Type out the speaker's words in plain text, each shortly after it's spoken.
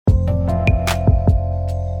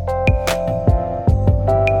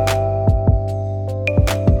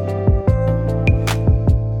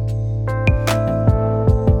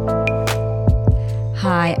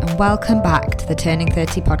welcome back to the Turning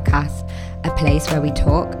 30 podcast, a place where we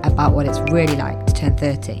talk about what it's really like to turn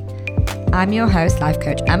 30. I'm your host, life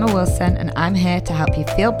coach Emma Wilson, and I'm here to help you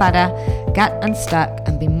feel better, get unstuck,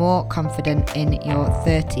 and be more confident in your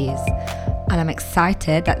 30s. And I'm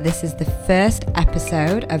excited that this is the first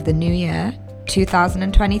episode of the new year,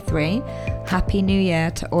 2023. Happy New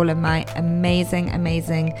Year to all of my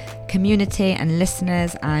amazing community and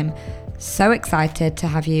listeners. I'm so excited to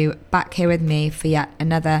have you back here with me for yet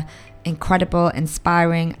another incredible,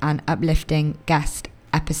 inspiring, and uplifting guest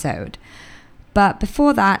episode. But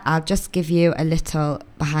before that, I'll just give you a little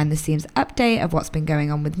behind the scenes update of what's been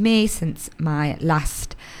going on with me since my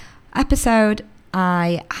last episode.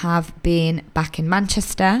 I have been back in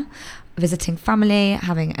Manchester, visiting family,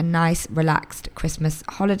 having a nice, relaxed Christmas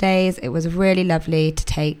holidays. It was really lovely to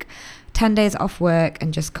take 10 days off work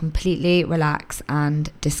and just completely relax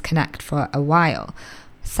and disconnect for a while.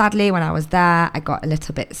 Sadly, when I was there, I got a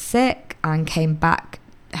little bit sick and came back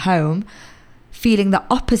home feeling the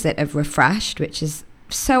opposite of refreshed, which is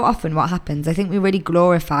so often what happens. I think we really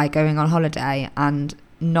glorify going on holiday and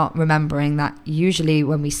not remembering that usually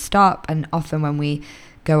when we stop, and often when we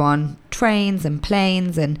go on trains and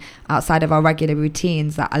planes and outside of our regular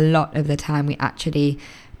routines, that a lot of the time we actually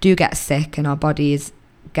do get sick and our bodies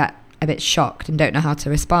get a bit shocked and don't know how to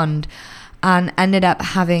respond, and ended up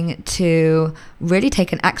having to really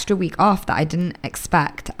take an extra week off that I didn't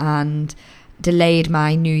expect and delayed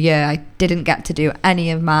my new year. I didn't get to do any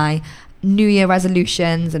of my new year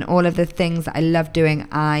resolutions and all of the things that I love doing.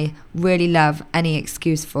 I really love any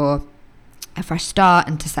excuse for a fresh start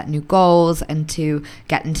and to set new goals and to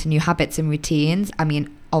get into new habits and routines. I mean,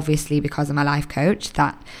 obviously, because I'm a life coach,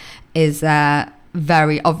 that is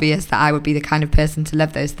very obvious that I would be the kind of person to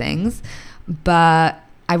love those things. But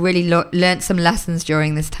I really learned some lessons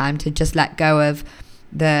during this time to just let go of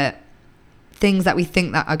the things that we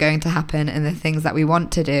think that are going to happen and the things that we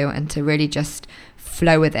want to do, and to really just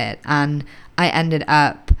flow with it. And I ended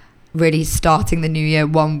up really starting the new year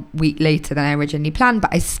 1 week later than I originally planned,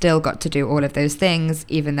 but I still got to do all of those things,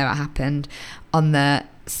 even though it happened on the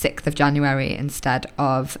 6th of January instead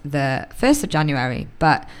of the 1st of January.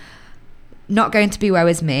 But not going to be woe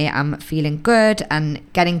is me. I'm feeling good and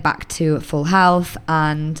getting back to full health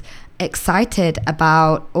and excited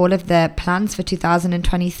about all of the plans for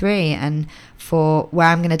 2023 and for where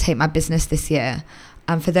I'm going to take my business this year.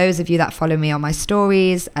 And for those of you that follow me on my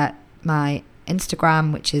stories at my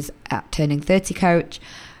Instagram, which is at Turning 30 Coach,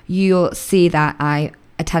 you'll see that I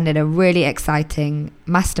attended a really exciting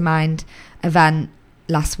mastermind event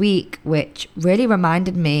last week, which really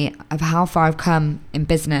reminded me of how far I've come in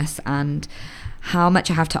business and how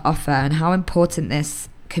much I have to offer and how important this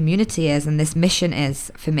community is and this mission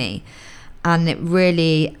is for me. And it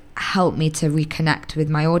really helped me to reconnect with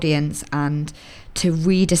my audience and to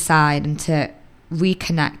redecide and to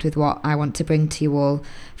reconnect with what I want to bring to you all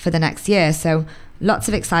for the next year. So lots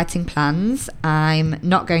of exciting plans. I'm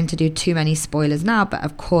not going to do too many spoilers now, but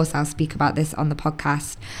of course I'll speak about this on the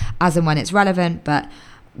podcast as and when it's relevant. But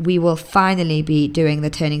we will finally be doing the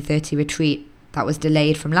Turning 30 retreat that was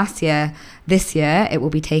delayed from last year. This year it will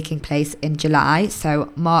be taking place in July,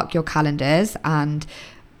 so mark your calendars and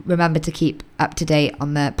remember to keep up to date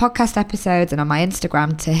on the podcast episodes and on my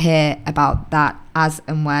Instagram to hear about that as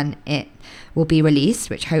and when it will be released,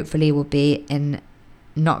 which hopefully will be in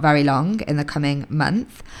not very long, in the coming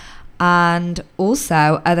month. And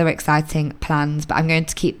also other exciting plans, but I'm going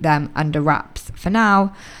to keep them under wraps for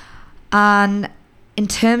now. And in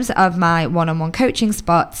terms of my one-on-one coaching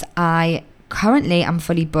spots, I currently am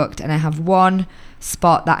fully booked, and I have one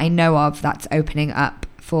spot that I know of that's opening up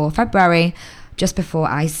for February, just before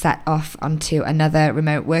I set off onto another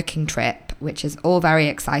remote working trip, which is all very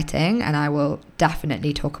exciting, and I will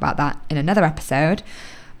definitely talk about that in another episode.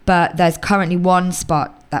 But there's currently one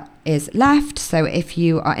spot that is left, so if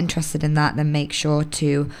you are interested in that, then make sure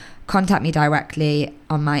to contact me directly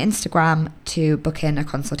on my Instagram to book in a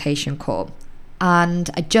consultation call. And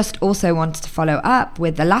I just also wanted to follow up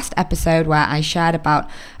with the last episode where I shared about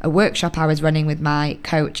a workshop I was running with my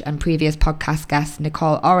coach and previous podcast guest,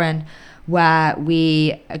 Nicole Oren, where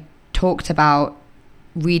we talked about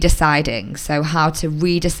redeciding. So how to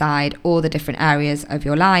redecide all the different areas of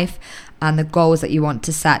your life and the goals that you want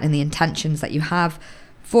to set and the intentions that you have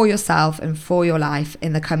for yourself and for your life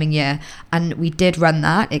in the coming year. And we did run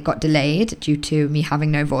that. It got delayed due to me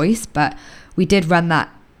having no voice, but we did run that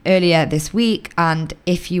earlier this week. And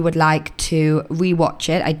if you would like to rewatch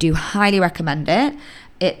it, I do highly recommend it.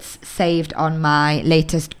 It's saved on my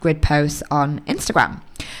latest grid posts on Instagram.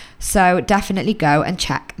 So definitely go and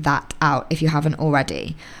check that out if you haven't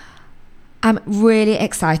already. I'm really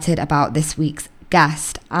excited about this week's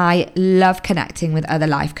guest, I love connecting with other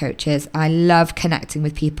life coaches. I love connecting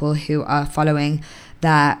with people who are following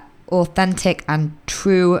their authentic and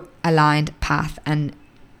true aligned path. And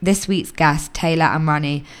this week's guest, Taylor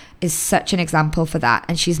Amrani, is such an example for that.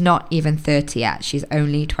 And she's not even 30 yet. She's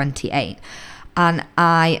only 28. And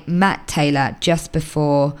I met Taylor just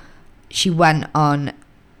before she went on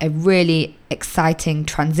a really exciting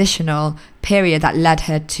transitional period that led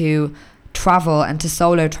her to travel and to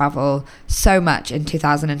solo travel so much in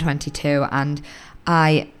 2022. And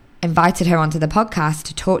I invited her onto the podcast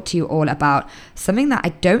to talk to you all about something that I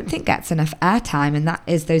don't think gets enough airtime, and that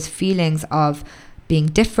is those feelings of being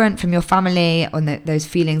different from your family, or those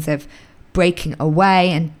feelings of breaking away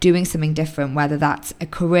and doing something different, whether that's a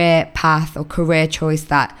career path or career choice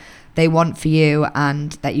that they want for you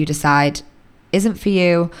and that you decide isn't for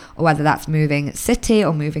you, or whether that's moving city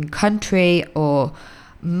or moving country or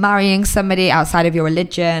marrying somebody outside of your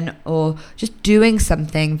religion, or just doing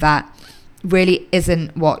something that really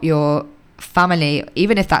isn't what your family,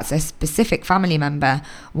 even if that's a specific family member,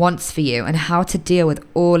 wants for you, and how to deal with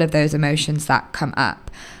all of those emotions that come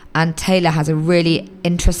up. And Taylor has a really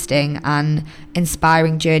interesting and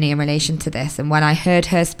inspiring journey in relation to this. And when I heard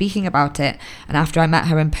her speaking about it, and after I met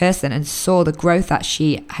her in person and saw the growth that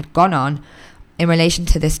she had gone on in relation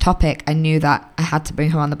to this topic, I knew that I had to bring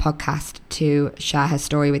her on the podcast to share her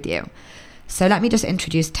story with you. So let me just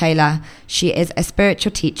introduce Taylor. She is a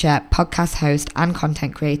spiritual teacher, podcast host, and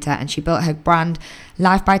content creator, and she built her brand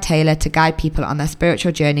Life by Taylor to guide people on their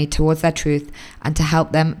spiritual journey towards their truth and to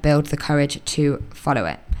help them build the courage to follow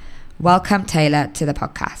it. Welcome, Taylor, to the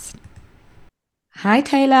podcast. Hi,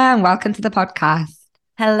 Taylor, and welcome to the podcast.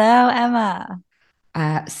 Hello, Emma.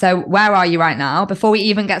 So where are you right now? Before we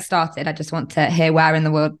even get started, I just want to hear where in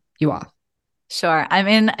the world you are. Sure. I'm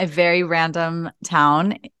in a very random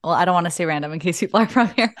town. Well, I don't want to say random in case people are from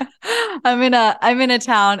here. I'm in a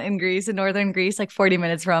town in Greece, in northern Greece, like 40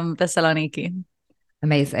 minutes from Thessaloniki.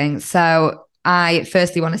 Amazing. So I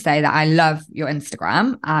firstly want to say that I love your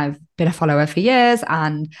Instagram. I've been a follower for years,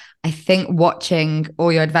 and I think watching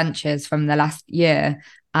all your adventures from the last year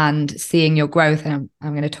and seeing your growth, and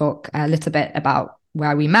I'm going to talk a little bit about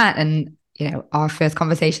where we met and, you know, our first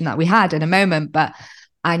conversation that we had in a moment, but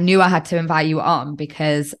I knew I had to invite you on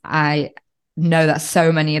because I know that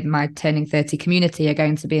so many of my Turning 30 community are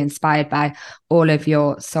going to be inspired by all of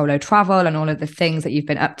your solo travel and all of the things that you've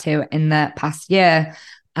been up to in the past year.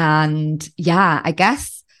 And yeah, I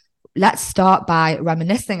guess let's start by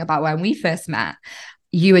reminiscing about when we first met.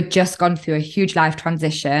 You had just gone through a huge life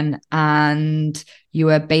transition and you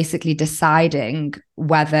were basically deciding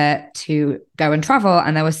whether to go and travel,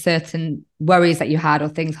 and there were certain worries that you had or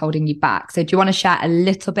things holding you back. So do you want to share a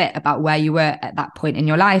little bit about where you were at that point in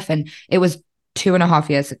your life? And it was 2.5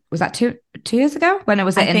 years. Was that two years ago when it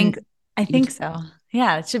was? I think so.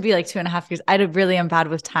 Yeah, it should be like 2.5 years. I really am bad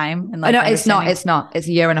with time. And like, oh, no, it's not. It's 1.5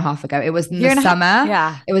 years ago. It was in the summer.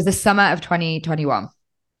 Yeah. It was the summer of 2021.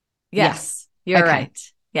 Yes. You're right.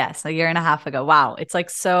 Yes, 1.5 years ago. Wow. It's like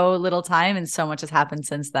so little time and so much has happened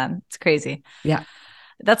since then. It's crazy. Yeah.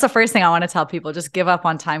 That's the first thing I want to tell people. Just give up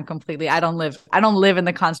on time completely. I don't live in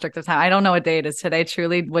the construct of time. I don't know what day it is today,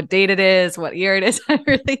 truly, what date it is, what year it is.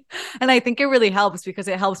 And I think it really helps because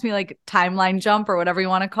it helps me like timeline jump or whatever you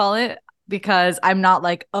want to call it, because I'm not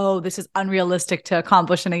like, oh, this is unrealistic to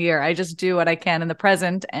accomplish in a year. I just do what I can in the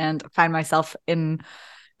present and find myself in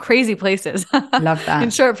crazy places. Love that.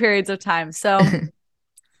 In short periods of time. So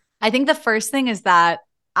I think the first thing is that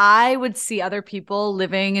I would see other people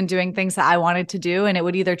living and doing things that I wanted to do, and it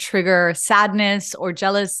would either trigger sadness or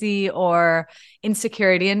jealousy or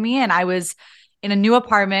insecurity in me. And I was in a new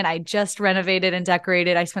apartment. I just renovated and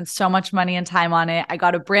decorated. I spent so much money and time on it. I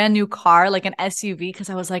got a brand new car, like an SUV, because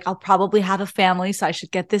I was like, I'll probably have a family, so I should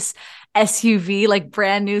get this SUV, like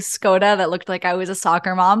brand new Skoda that looked like I was a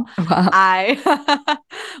soccer mom. Wow. I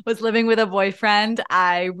was living with a boyfriend.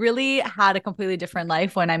 I really had a completely different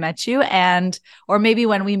life when I met you. Or maybe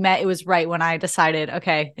when we met, it was right when I decided,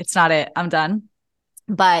 okay, it's not it. I'm done.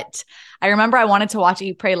 But I remember I wanted to watch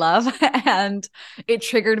Eat, Pray, Love, and it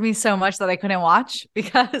triggered me so much that I couldn't watch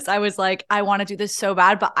because I was like, I want to do this so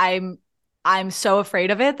bad, but I'm so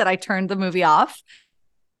afraid of it that I turned the movie off.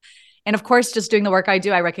 And of course, just doing the work I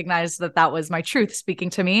do, I recognized that that was my truth speaking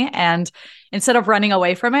to me. And instead of running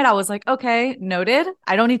away from it, I was like, okay, noted.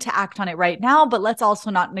 I don't need to act on it right now, but let's also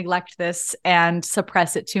not neglect this and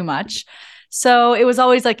suppress it too much. So it was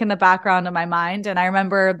always like in the background of my mind. And I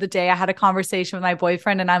remember the day I had a conversation with my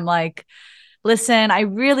boyfriend and I'm like, listen, I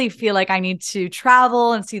really feel like I need to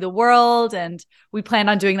travel and see the world. And we planned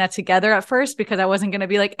on doing that together at first because I wasn't going to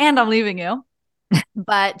be like, and I'm leaving you.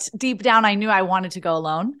 But deep down, I knew I wanted to go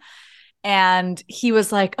alone. And he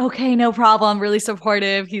was like, okay, no problem. Really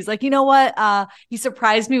supportive. He's like, you know what? He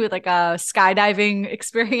surprised me with like a skydiving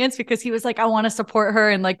experience because he was like, I want to support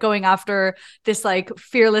her and like going after this like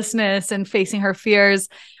fearlessness and facing her fears,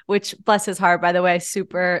 which bless his heart, by the way,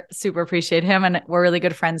 super, super appreciate him. And we're really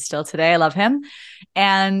good friends still today. I love him.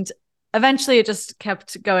 And eventually it just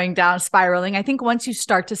kept going down, spiraling. I think once you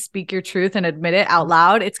start to speak your truth and admit it out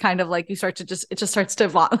loud, it's kind of like you start to it just starts to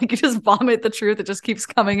vomit, like you just vomit the truth. It just keeps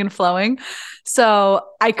coming and flowing. So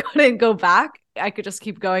I couldn't go back. I could just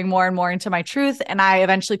keep going more and more into my truth. And I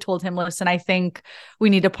eventually told him, listen, I think we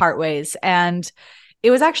need to part ways. And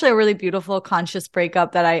it was actually a really beautiful, conscious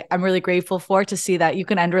breakup that I'm really grateful for, to see that you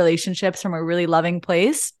can end relationships from a really loving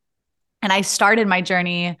place. And I started my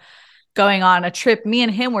journey going on a trip. Me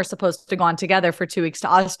and him were supposed to go on together for 2 weeks to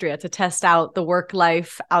Austria to test out the work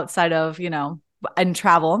life outside of, and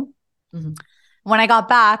travel. Mm-hmm. When I got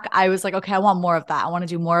back, I was like, okay, I want more of that. I want to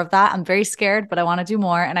do more of that. I'm very scared, but I want to do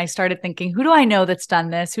more. And I started thinking, who do I know that's done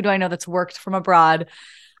this? Who do I know that's worked from abroad?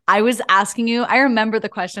 I was asking you, I remember the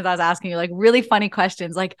questions I was asking you, like really funny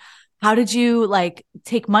questions, like, how did you like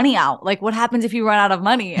take money out? Like, what happens if you run out of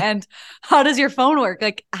money? And how does your phone work?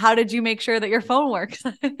 Like, how did you make sure that your phone works?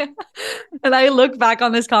 And I look back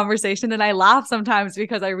on this conversation and I laugh sometimes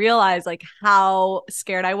because I realize like how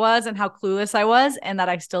scared I was and how clueless I was, and that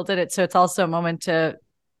I still did it. So it's also a moment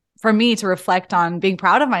for me to reflect on being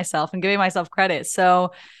proud of myself and giving myself credit.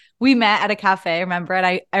 So we met at a cafe, remember?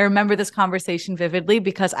 And I remember this conversation vividly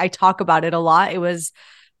because I talk about it a lot. It was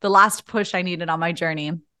the last push I needed on my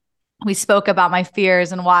journey. We spoke about my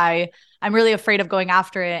fears and why I'm really afraid of going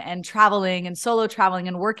after it and traveling and solo traveling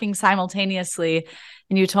and working simultaneously.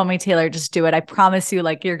 And you told me, Taylor, just do it. I promise you,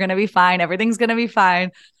 like, you're going to be fine. Everything's going to be fine.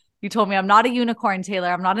 You told me I'm not a unicorn, Taylor.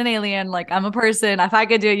 I'm not an alien. Like, I'm a person. If I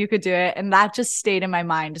could do it, you could do it. And that just stayed in my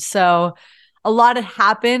mind. So a lot had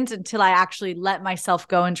happened until I actually let myself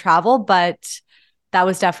go and travel. But that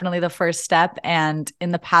was definitely the first step. And in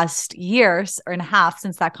the past years or and a half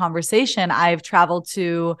since that conversation, I've traveled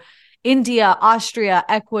to India, Austria,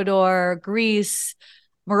 Ecuador, Greece,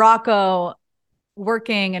 Morocco,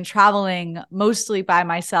 working and traveling mostly by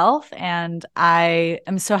myself. And I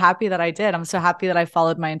am so happy that I did. I'm so happy that I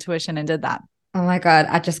followed my intuition and did that. Oh my God,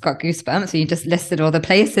 I just got goosebumps. You just listed all the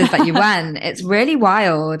places that you went. It's really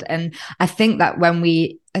wild. And I think that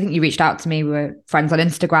I think you reached out to me, we were friends on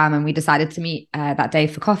Instagram, and we decided to meet that day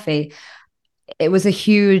for coffee. It was a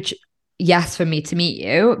huge yes for me to meet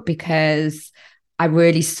you because I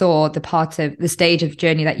really saw the part of the stage of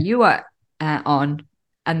journey that you were on,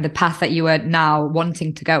 and the path that you were now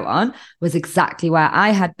wanting to go on was exactly where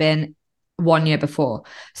I had been 1 year before.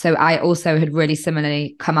 So I also had really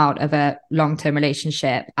similarly come out of a long-term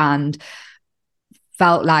relationship and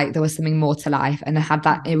felt like there was something more to life. And I had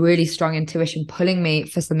that a really strong intuition pulling me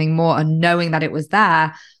for something more, and knowing that it was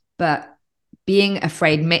there, but being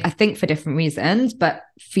afraid, I think for different reasons, but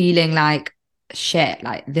feeling like, shit,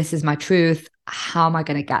 like this is my truth. How am I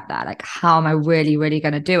going to get there? Like, how am I really, really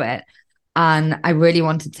going to do it? And I really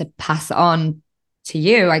wanted to pass it on to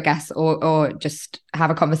you, I guess, or just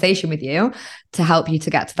have a conversation with you to help you to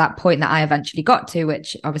get to that point that I eventually got to,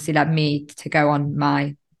 which obviously led me to go on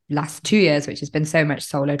my last 2 years, which has been so much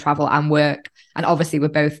solo travel and work. And obviously we're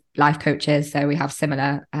both life coaches, so we have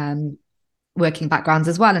similar working backgrounds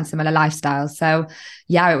as well and similar lifestyles. So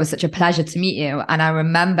yeah, it was such a pleasure to meet you. And I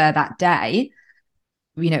remember that day,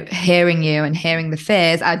 hearing you and hearing the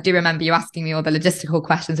fears. I do remember you asking me all the logistical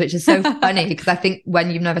questions, which is so funny because I think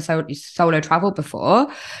when you've never solo traveled before,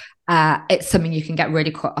 it's something you can get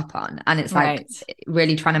really caught up on. And it's like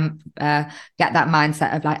really trying to get that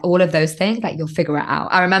mindset of like all of those things, like you'll figure it out.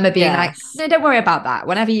 I remember being like, no, don't worry about that.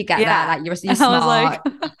 Whenever you get there, like you're smart,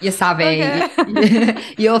 you're savvy,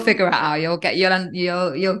 you'll figure it out.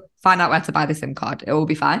 You'll find out where to buy the SIM card. It will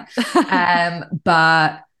be fine.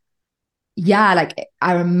 But yeah, like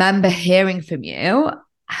I remember hearing from you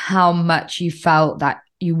how much you felt that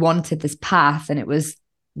you wanted this path and it was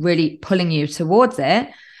really pulling you towards it,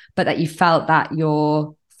 but that you felt that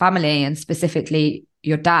your family and specifically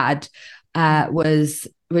your dad was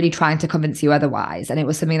really trying to convince you otherwise. And it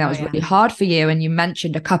was something that was really hard for you. And you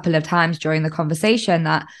mentioned a couple of times during the conversation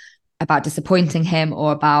that about disappointing him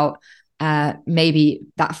or about maybe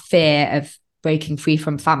that fear of breaking free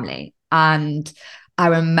from family. And I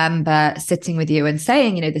remember sitting with you and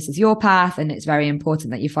saying, this is your path and it's very important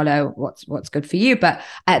that you follow what's good for you. But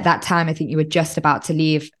at that time, I think you were just about to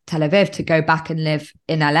leave Tel Aviv to go back and live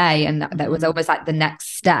in LA. And that was almost like the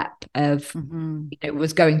next step of, it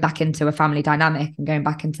was going back into a family dynamic and going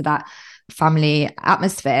back into that family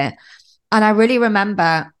atmosphere. And I really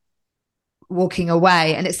remember walking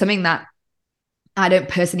away, and it's something that I don't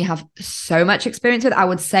personally have so much experience with. I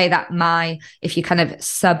would say that if you kind of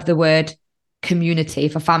sub the word community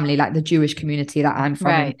for family, like the Jewish community that I'm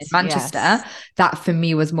from in Manchester, that for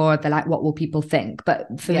me was more of the like, what will people think?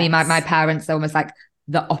 But for me, my parents are almost like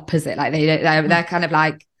the opposite. Like they're kind of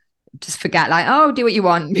like, just forget, like, oh, do what you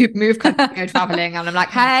want, move country, go traveling. And I'm like,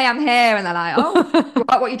 hey, I'm here. And they're like, oh,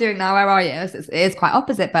 what are you doing now? Where are you? So it is quite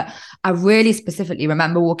opposite. But I really specifically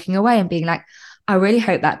remember walking away and being like, I really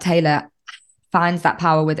hope that Taylor finds that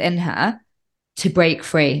power within her to break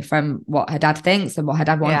free from what her dad thinks and what her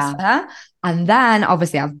dad wants for her. And then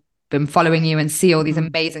obviously I've been following you and see all these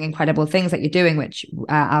amazing, incredible things that you're doing, which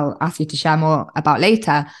I'll ask you to share more about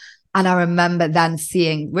later. And I remember then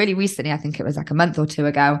seeing really recently, I think it was like a month or two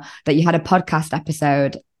ago, that you had a podcast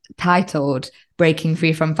episode titled Breaking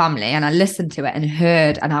Free from Family. And I listened to it and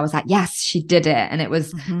heard, and I was like, yes, she did it. And it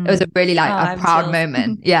was a really like a proud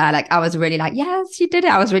moment. Yeah. Like I was really like, yes, she did it.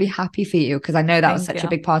 I was really happy for you because I know that was such a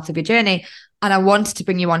big part of your journey. And I wanted to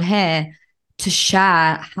bring you on here to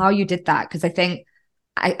share how you did that. Because I think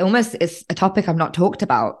it's a topic I've not talked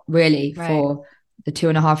about really for the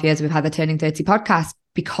 2.5 years we've had the Turning 30 podcast,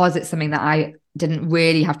 because it's something that I didn't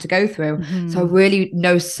really have to go through. So I really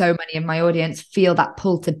know so many in my audience feel that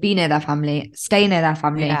pull to be near their family, stay near their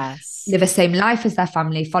family, live the same life as their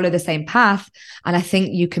family, follow the same path. And I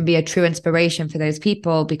think you can be a true inspiration for those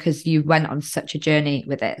people because you went on such a journey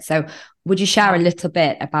with it. So would you share a little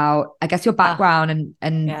bit about, I guess, your background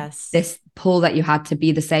and this pull that you had to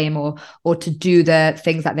be the same or to do the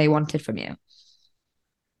things that they wanted from you?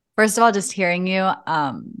 First of all, just hearing you,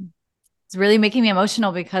 it's really making me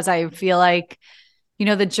emotional because I feel like, you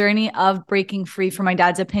know, the journey of breaking free from my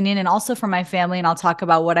dad's opinion and also from my family, and I'll talk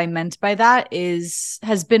about what I meant by that,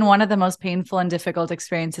 has been one of the most painful and difficult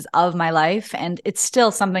experiences of my life. And it's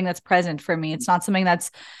still something that's present for me. It's not something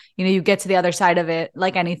that's, you know, you get to the other side of it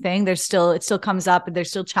like anything. It still comes up and there's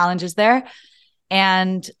still challenges there.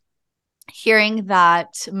 And hearing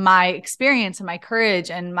that my experience and my courage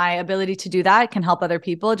and my ability to do that can help other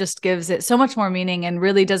people just gives it so much more meaning and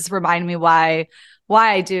really does remind me why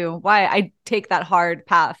I take that hard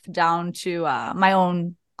path down to my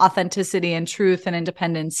own authenticity and truth and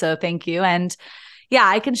independence. So thank you. And yeah,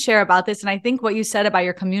 I can share about this. And I think what you said about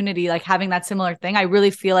your community, like having that similar thing, I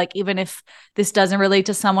really feel like even if this doesn't relate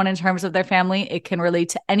to someone in terms of their family, it can relate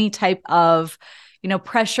to any type of, you know,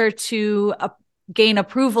 pressure to gain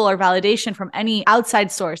approval or validation from any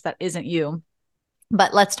outside source that isn't you.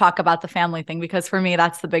 But let's talk about the family thing, because for me,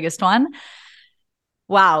 that's the biggest one.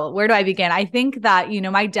 Wow, where do I begin? I think that, you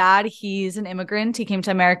know, my dad, he's an immigrant. He came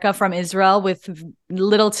to America from Israel with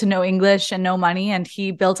little to no English and no money. And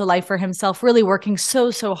he built a life for himself, really working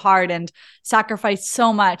so hard and sacrificed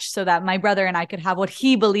so much so that my brother and I could have what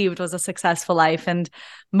he believed was a successful life. And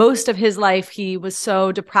most of his life, he was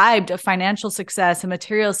so deprived of financial success and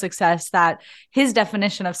material success that his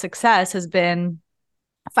definition of success has been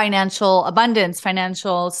financial abundance,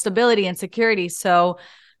 financial stability, and security. So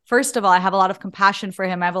first of all, I have a lot of compassion for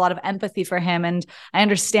him. I have a lot of empathy for him, and I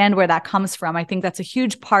understand where that comes from. I think that's a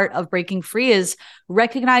huge part of breaking free, is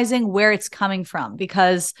recognizing where it's coming from.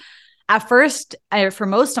 Because at first, for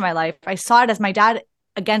most of my life, I saw it as my dad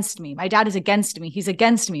against me. My dad is against me. He's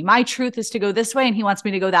against me. My truth is to go this way, and he wants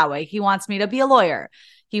me to go that way. He wants me to be a lawyer.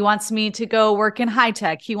 He wants me to go work in high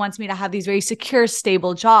tech. He wants me to have these very secure,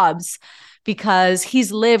 stable jobs, because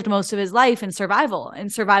he's lived most of his life in survival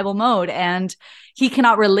mode. And he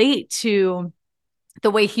cannot relate to the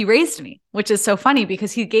way he raised me, which is so funny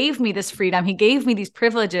because he gave me this freedom. He gave me these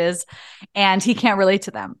privileges, and he can't relate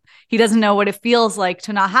to them. He doesn't know what it feels like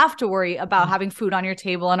to not have to worry about having food on your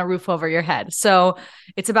table and a roof over your head. So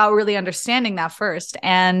it's about really understanding that first.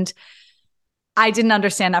 And I didn't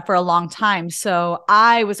understand that for a long time. So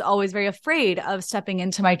I was always very afraid of stepping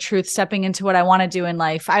into my truth, stepping into what I want to do in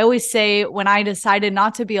life. I always say when I decided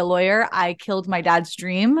not to be a lawyer, I killed my dad's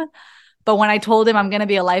dream. But when I told him I'm going to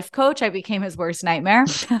be a life coach, I became his worst nightmare.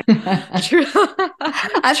 True.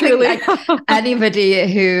 I think like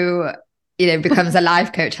anybody who, you know, becomes a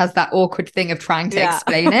life coach has that awkward thing of trying to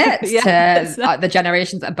explain it to the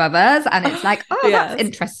generations above us. And it's like, oh, that's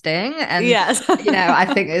interesting. And, you know,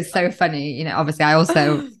 I think it's so funny. You know, obviously I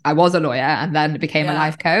was a lawyer and then became a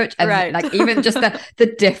life coach. And like, even just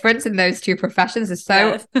the difference in those two professions is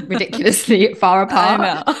so ridiculously far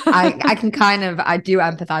apart. I can I do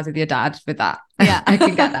empathize with your dad with that. Yeah, I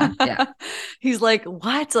can get that. Yeah. He's like,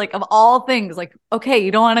 what? Like, of all things, like, okay,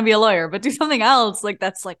 you don't want to be a lawyer, but do something else. Like,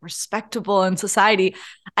 that's like respectable in society.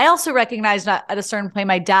 I also recognized that at a certain point,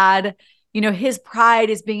 my dad, his pride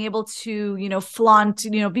is being able to, flaunt,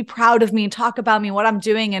 be proud of me and talk about me, what I'm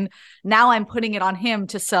doing. And now I'm putting it on him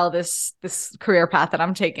to sell this career path that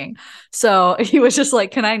I'm taking. So he was just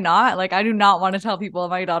like, can I not? Like, I do not want to tell people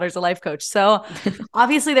my daughter's a life coach. So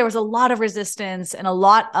obviously there was a lot of resistance and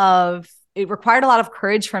it required a lot of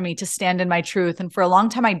courage for me to stand in my truth. And for a long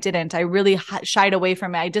time, I didn't. I really shied away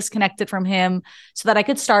from it. I disconnected from him so that I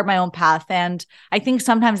could start my own path. And I think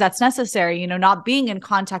sometimes that's necessary, not being in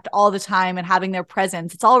contact all the time and having their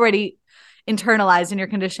presence. It's already internalized in your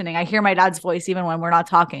conditioning. I hear my dad's voice even when we're not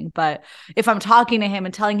talking. But if I'm talking to him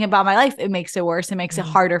and telling him about my life, it makes it worse. It makes it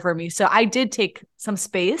harder for me. So I did take some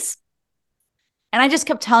space. And I just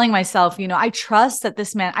kept telling myself, I trust that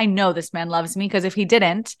I know this man loves me, because if he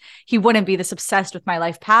didn't, he wouldn't be this obsessed with my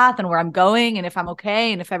life path and where I'm going and if I'm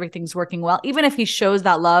okay and if everything's working well. Even if he shows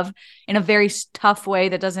that love in a very tough way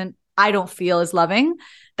that I don't feel is loving,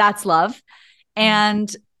 that's love.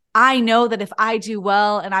 And I know that if I do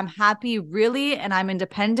well and I'm happy, really, and I'm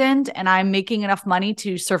independent and I'm making enough money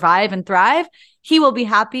to survive and thrive, he will be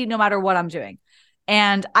happy no matter what I'm doing.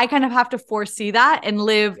 And I kind of have to foresee that and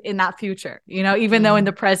live in that future, even though in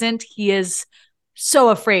the present, he is so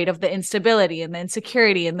afraid of the instability and the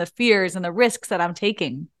insecurity and the fears and the risks that I'm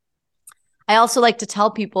taking. I also like to tell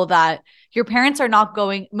people that your parents are not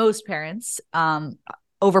most parents,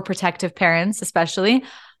 overprotective parents especially,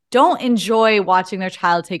 don't enjoy watching their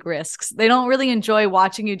child take risks. They don't really enjoy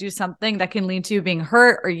watching you do something that can lead to you being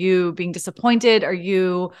hurt or you being disappointed or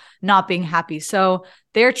you not being happy. So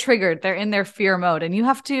they're triggered. They're in their fear mode. And you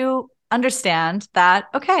have to understand that,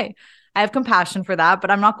 okay, I have compassion for that,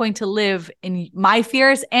 but I'm not going to live in my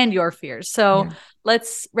fears and your fears. So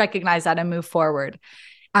let's recognize that and move forward.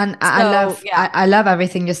 And I love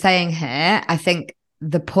everything you're saying here. I think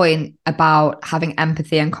the point about having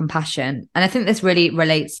empathy and compassion. And I think this really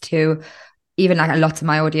relates to even like a lot of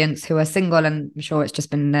my audience who are single, and I'm sure it's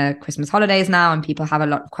just been the Christmas holidays now and people have a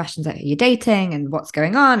lot of questions like, who you're dating and what's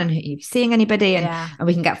going on and are you seeing anybody? And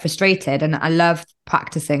we can get frustrated. And I love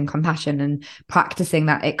practicing compassion and practicing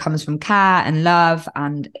that it comes from care and love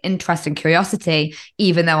and interest and curiosity,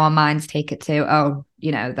 even though our minds take it to,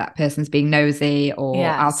 that person's being nosy or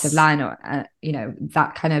out of line or,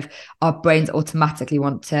 that kind of, our brains automatically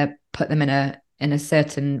want to put them in a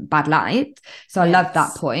certain bad light. So I love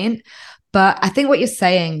that point. But I think what you're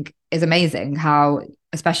saying is amazing, how,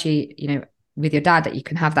 especially, with your dad, that you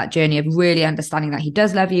can have that journey of really understanding that he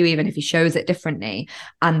does love you, even if he shows it differently,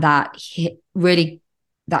 and that he really,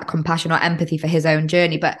 that compassion or empathy for his own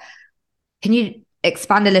journey. But can you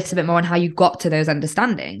expand a little bit more on how you got to those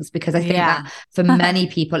understandings? Because I think that for many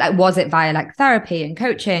people, like, was it via like therapy and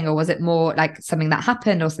coaching, or was it more like something that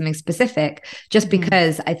happened or something specific? Just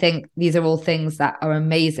because I think these are all things that are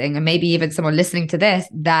amazing. And maybe even someone listening to this,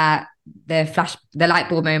 that the light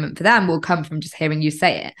bulb moment for them will come from just hearing you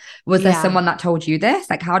say it. Was there someone that told you this?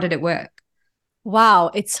 Like, how did it work? Wow.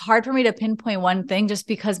 It's hard for me to pinpoint one thing just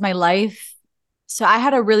because my life. So I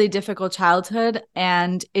had a really difficult childhood,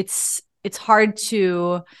 and it's hard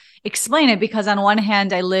to explain it because on one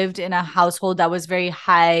hand, I lived in a household that was very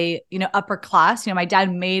high, upper class. My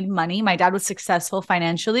dad made money. My dad was successful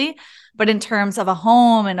financially, but in terms of a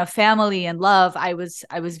home and a family and love, I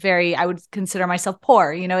would consider myself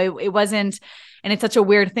poor. It wasn't, and it's such a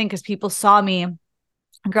weird thing because people saw me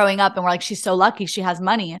growing up and were like, she's so lucky she has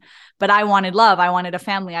money. But I wanted love. I wanted a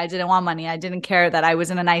family. I didn't want money. I didn't care that I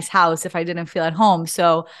was in a nice house if I didn't feel at home.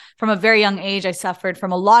 So from a very young age, I suffered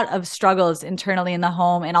from a lot of struggles internally in the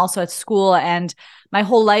home and also at school. And my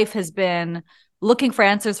whole life has been looking for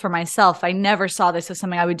answers for myself. I never saw this as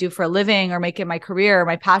something I would do for a living or make it my career or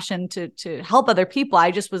my passion to help other people.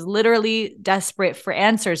 I just was literally desperate for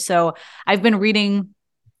answers. So I've been reading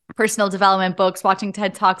personal development books, watching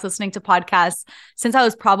TED Talks, listening to podcasts since I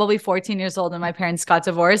was probably 14 years old when my parents got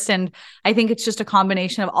divorced. And I think it's just a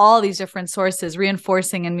combination of all these different sources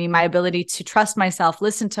reinforcing in me my ability to trust myself,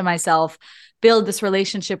 listen to myself, build this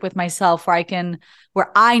relationship with myself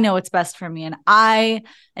where I know what's best for me, and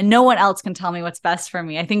no one else can tell me what's best for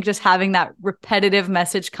me. I think just having that repetitive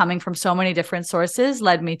message coming from so many different sources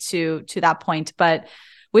led me to that point. But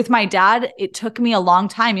with my dad, it took me a long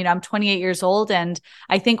time. I'm 28 years old. And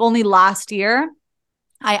I think only last year,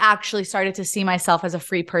 I actually started to see myself as a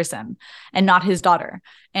free person and not his daughter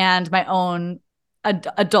and my own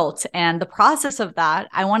adult. And the process of that,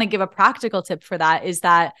 I want to give a practical tip for that, is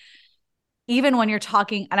that even when you're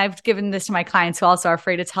talking, and I've given this to my clients who also are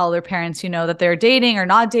afraid to tell their parents, that they're dating or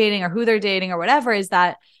not dating or who they're dating or whatever, is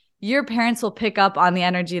that your parents will pick up on the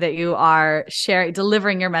energy that you are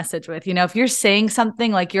delivering your message with. You know, if you're saying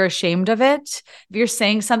something like you're ashamed of it, if you're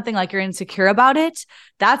saying something like you're insecure about it,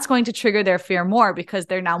 that's going to trigger their fear more because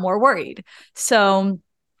they're now more worried. So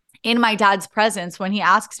in my dad's presence, when he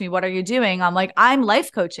asks me, what are you doing? I'm like, I'm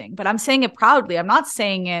life coaching, but I'm saying it proudly. I'm not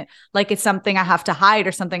saying it like it's something I have to hide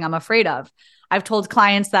or something I'm afraid of. I've told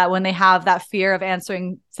clients that when they have that fear of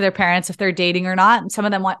answering to their parents if they're dating or not, and some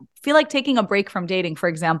of them feel like taking a break from dating, for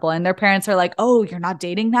example, and their parents are like, oh, you're not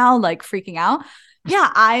dating now, like freaking out. Yeah,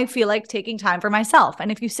 I feel like taking time for myself.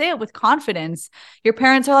 And if you say it with confidence, your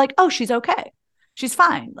parents are like, oh, she's okay. She's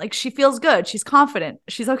fine. Like she feels good. She's confident.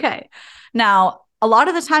 She's okay. Now, a lot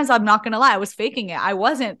of the times, I'm not going to lie, I was faking it. I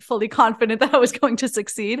wasn't fully confident that I was going to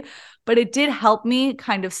succeed, but it did help me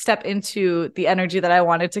kind of step into the energy that I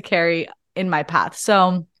wanted to carry in my path.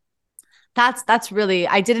 So that's really,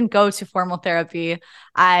 I didn't go to formal therapy.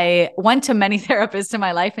 I went to many therapists in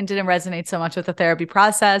my life and didn't resonate so much with the therapy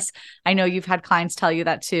process. I know you've had clients tell you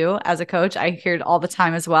that too. As a coach, I hear it all the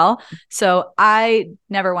time as well. So I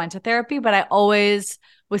never went to therapy, but I always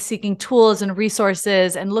was seeking tools and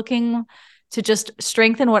resources and looking to just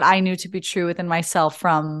strengthen what I knew to be true within myself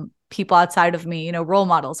from people outside of me, you know, role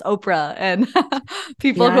models, Oprah and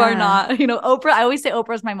people who are not, you know, Oprah. I always say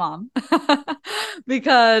Oprah's my mom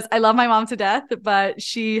because I love my mom to death, but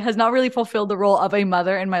she has not really fulfilled the role of a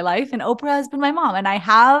mother in my life. And Oprah has been my mom. And I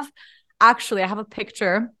have a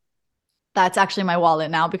picture that's actually my wallet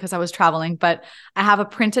now because I was traveling, but I have a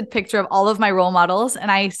printed picture of all of my role models. And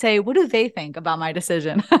I say, what do they think about my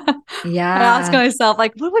decision? Yeah. I ask myself,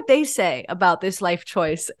 like, what would they say about this life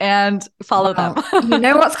choice and follow them? You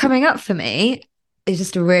know, what's coming up for me is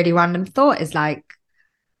just a really random thought is like,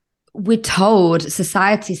 we're told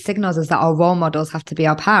society signals us that our role models have to be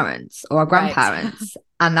our parents or our grandparents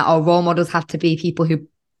and that our role models have to be people who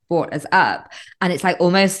brought us up. And it's like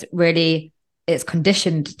almost really, it's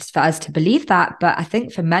conditioned for us to believe that. But I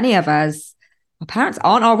think for many of us, our parents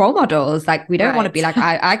aren't our role models. Like we don't want to be like,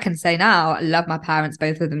 I can say now, I love my parents,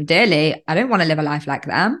 both of them dearly. I don't want to live a life like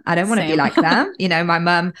them. I don't want to be like them. You know, my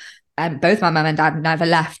mum, both my mum and dad never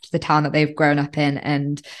left the town that they've grown up in.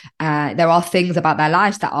 And there are things about their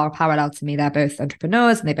lives that are parallel to me. They're both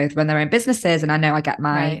entrepreneurs and they both run their own businesses. And I know I get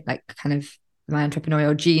my like kind of my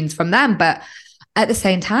entrepreneurial genes from them. But at the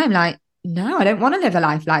same time, like, no, I don't want to live a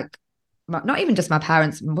life like not even just my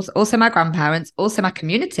parents, also my grandparents, also my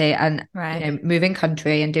community. And you know, moving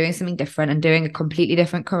country and doing something different and doing a completely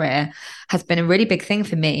different career has been a really big thing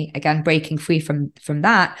for me. Again, breaking free from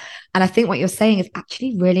that. And I think what you're saying is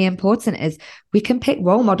actually really important is we can pick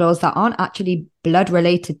role models that aren't actually blood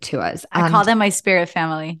related to us. I call them my spirit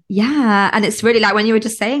family. Yeah. And it's really like when you were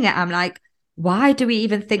just saying it, I'm like, why do we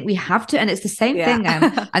even think we have to? And it's the same thing.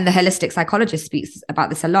 And the holistic psychologist speaks about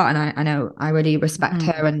this a lot. And I know I really respect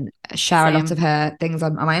her and share a lot of her things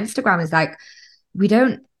on my Instagram is like, we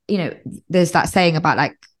don't, you know, there's that saying about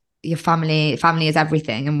like your family is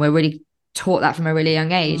everything. And we're really taught that from a really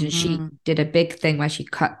young age. And she did a big thing where she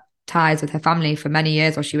cut ties with her family for many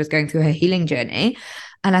years while she was going through her healing journey.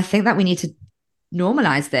 And I think that we need to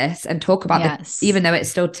normalize this and talk about this, even though it's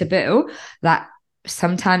still taboo, that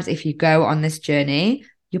sometimes if you go on this journey,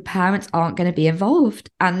 your parents aren't going to be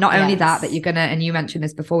involved. And not only that you're going to, and you mentioned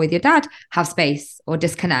this before with your dad, have space or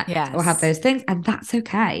disconnect or have those things. And that's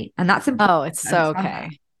okay. And that's important. Oh, it's so okay.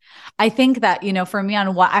 I think that, you know, for me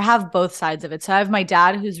on what I have both sides of it. So I have my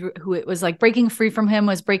dad who it was like breaking free from him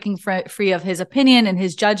was breaking free of his opinion and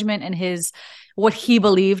his judgment and his, what he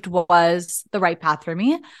believed was the right path for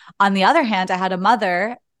me. On the other hand, I had a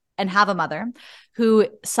mother and have a mother who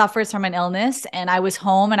suffers from an illness. And I was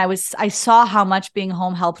home and I saw how much being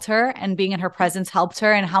home helped her and being in her presence helped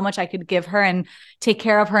her and how much I could give her and take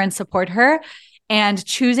care of her and support her. And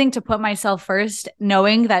choosing to put myself first,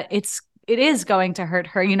 knowing that it is going to hurt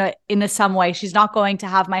her, you know, in some way. She's not going to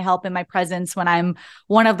have my help in my presence when I'm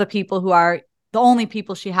one of the people who are the only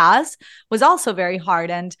people she has, was also very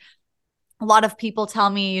hard. And a lot of people tell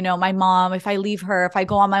me, you know, my mom, if I leave her, if I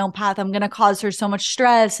go on my own path, I'm going to cause her so much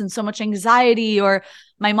stress and so much anxiety, or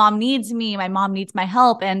my mom needs me, my mom needs my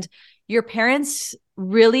help. And your parents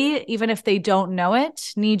really, even if they don't know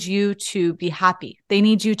it, need you to be happy. They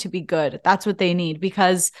need you to be good. That's what they need.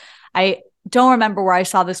 Because I don't remember where I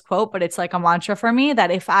saw this quote, but it's like a mantra for me that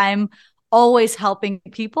if I'm always helping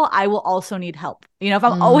people, I will also need help. You know, if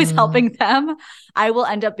I'm always helping them, I will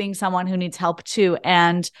end up being someone who needs help too.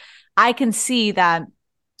 And I can see that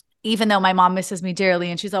even though my mom misses me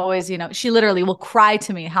dearly and she's always, she literally will cry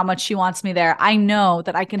to me how much she wants me there. I know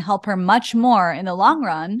that I can help her much more in the long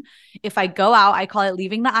run if I go out. I call it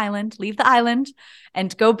leave the island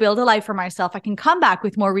and go build a life for myself. I can come back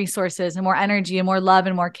with more resources and more energy and more love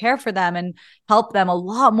and more care for them and help them a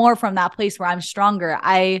lot more from that place where I'm stronger.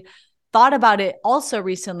 I thought about it also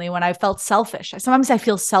recently when I felt selfish. Sometimes I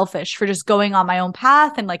feel selfish for just going on my own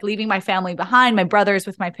path and like leaving my family behind, my brothers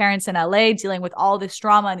with my parents in LA, dealing with all this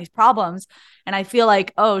trauma and these problems. And I feel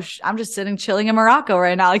like, oh, I'm just sitting chilling in Morocco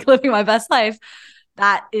right now, like living my best life.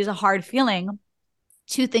 That is a hard feeling.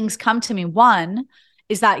 Two things come to me. One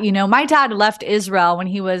is that, my dad left Israel when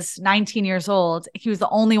he was 19 years old. He was the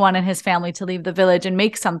only one in his family to leave the village and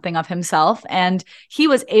make something of himself. And he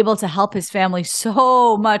was able to help his family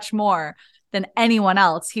so much more than anyone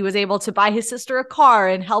else. He was able to buy his sister a car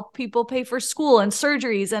and help people pay for school and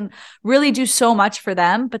surgeries and really do so much for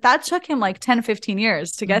them. But that took him like 10, 15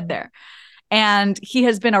 years to get there. And he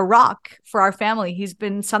has been a rock for our family. He's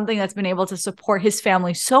been something that's been able to support his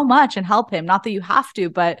family so much and help him. Not that you have to,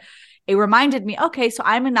 but it reminded me, okay, so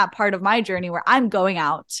I'm in that part of my journey where I'm going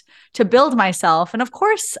out to build myself. And of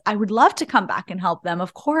course, I would love to come back and help them.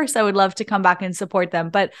 Of course, I would love to come back and support them,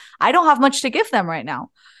 but I don't have much to give them right now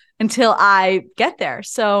until I get there.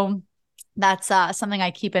 So that's something I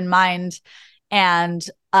keep in mind. And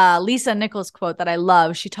Lisa Nichols quote that I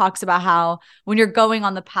love, she talks about how when you're going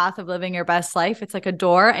on the path of living your best life, it's like a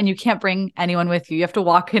door and you can't bring anyone with you. You have to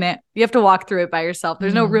walk in it. You have to walk through it by yourself.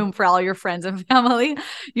 There's no room for all your friends and family.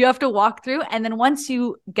 You have to walk through. And then once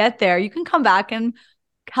you get there, you can come back and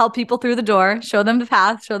help people through the door, show them the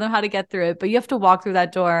path, show them how to get through it. But you have to walk through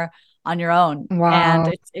that door on your own. Wow.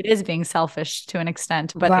 And it is being selfish to an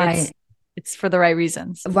extent, but it's for the right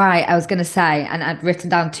reasons. Right. I was going to say, and I'd written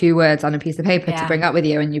down 2 words on a piece of paper to bring up with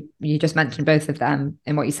you. And you just mentioned both of them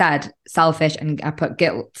in what you said, selfish, and I put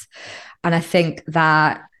guilt. And I think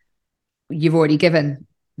that you've already given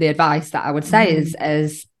the advice that I would say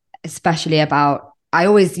is especially about, I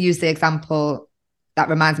always use the example that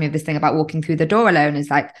reminds me of this thing about walking through the door alone, is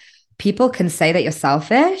like, people can say that you're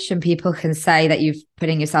selfish and people can say that you're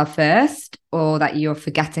putting yourself first or that you're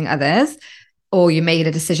forgetting others or you made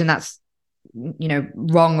a decision that's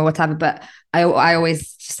wrong or whatever, but I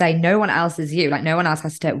always say no one else is you. Like, no one else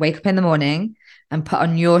has to wake up in the morning and put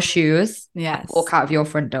on your shoes, walk out of your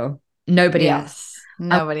front door. Nobody else.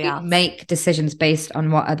 Nobody else. Make decisions based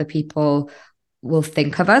on what other people will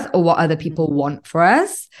think of us or what other people want for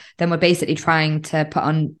us. Then we're basically trying to put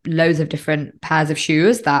on loads of different pairs of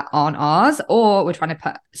shoes that aren't ours, or we're trying to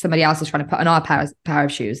put somebody else is trying to put on our pair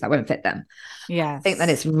of shoes that won't fit them. Yeah, I think that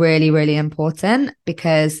it's really, really important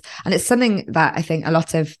because, and it's something that I think a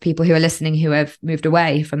lot of people who are listening who have moved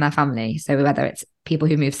away from their family, so whether it's people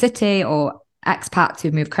who move city or expats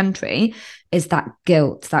who've moved country, is that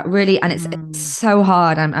guilt that really, and it's so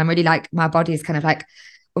hard. I'm really like, my body is kind of like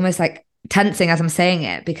almost like tensing as I'm saying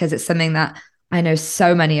it, because it's something that I know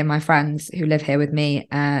so many of my friends who live here with me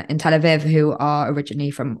in Tel Aviv, who are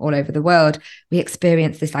originally from all over the world, we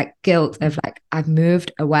experience this like guilt of like, I've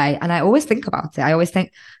moved away. And I always think about it. I always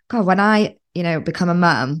think, God, when I, become a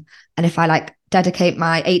mum, and if I like dedicate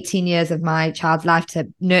my 18 years of my child's life to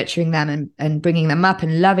nurturing them and bringing them up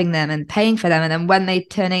and loving them and paying for them. And then when they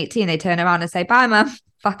turn 18, they turn around and say, bye, mum.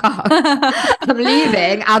 Fuck off. I'm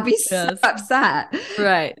leaving. I'll be so upset.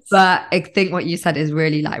 Right. But I think what you said is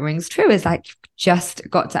really like rings true, is like, just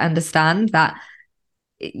got to understand that,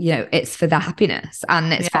 it's for their happiness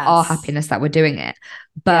and it's for our happiness that we're doing it.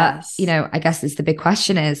 But, I guess it's the big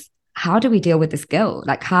question is, how do we deal with this guilt?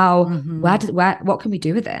 Like how, what can we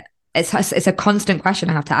do with it? It's a constant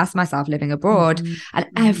question I have to ask myself living abroad. And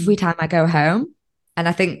every time I go home, and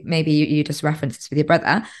I think maybe you just referenced this with your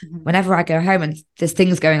brother. Whenever I go home and there's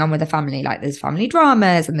things going on with the family, like there's family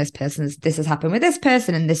dramas and this has happened with this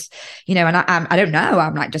person and this, and I don't know.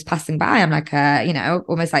 I'm like just passing by. I'm like,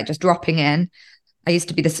 almost like just dropping in. I used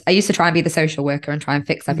to try and be the social worker and try and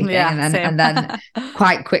fix everything. And then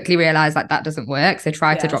quite quickly realized that doesn't work. So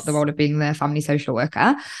try to drop the role of being the family social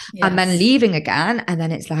worker and then leaving again. And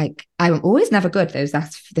then it's like, I'm always never good.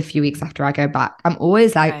 That's the few weeks after I go back. I'm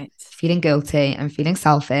always like feeling guilty and feeling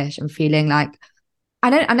selfish and feeling like,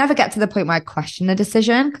 I never get to the point where I question a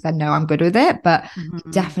decision because I know I'm good with it, but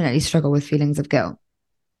definitely struggle with feelings of guilt.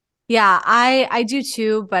 Yeah, I do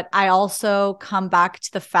too, but I also come back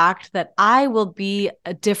to the fact that I will be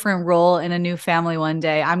a different role in a new family one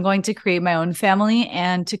day. I'm going to create my own family,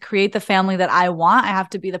 and to create the family that I want, I have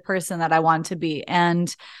to be the person that I want to be.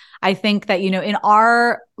 And I think that, in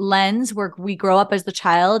our lens where we grow up as the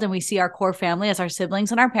child and we see our core family as our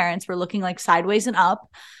siblings and our parents, we're looking like sideways and up,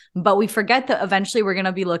 but we forget that eventually we're going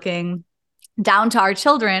to be looking down to our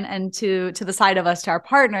children and to the side of us, to our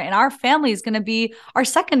partner, and our family is going to be our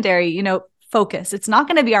secondary, focus. It's not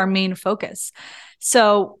going to be our main focus.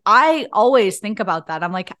 So I always think about that.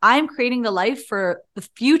 I'm like, I'm creating the life for the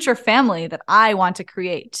future family that I want to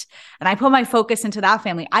create. And I put my focus into that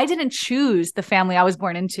family. I didn't choose the family I was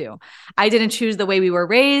born into. I didn't choose the way we were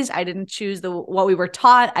raised. I didn't choose what we were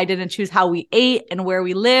taught. I didn't choose how we ate and where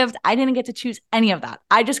we lived. I didn't get to choose any of that.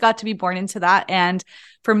 I just got to be born into that. And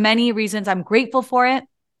for many reasons, I'm grateful for it.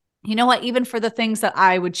 You know what? Even for the things that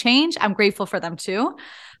I would change, I'm grateful for them too.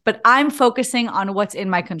 But I'm focusing on what's in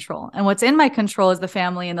my control. And what's in my control is the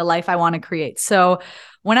family and the life I want to create. So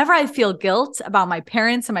whenever I feel guilt about my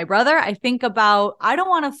parents and my brother, I think about, I don't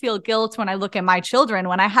want to feel guilt when I look at my children,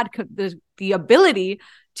 when I had the ability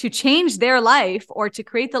to change their life or to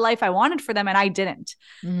create the life I wanted for them, and I didn't.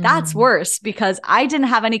 That's worse because I didn't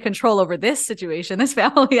have any control over this situation, this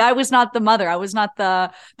family. I was not the mother. I was not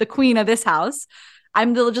the queen of this house.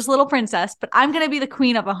 I'm just little princess, but I'm going to be the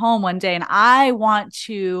queen of a home one day. And I want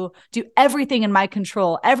to do everything in my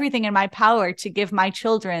control, everything in my power to give my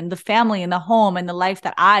children the family and the home and the life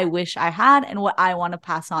that I wish I had and what I want to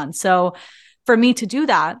pass on. So for me to do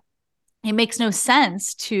that, it makes no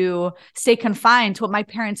sense to stay confined to what my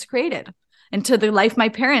parents created and to the life my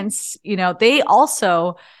parents, they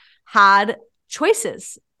also had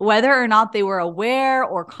choices. Whether or not they were aware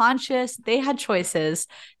or conscious, they had choices.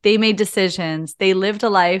 They made decisions. They lived a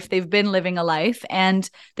life. They've been living a life. And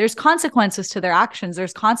there's consequences to their actions.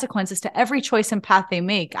 There's consequences to every choice and path they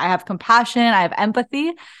make. I have compassion. I have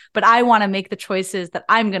empathy, but I want to make the choices that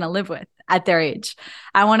I'm going to live with at their age.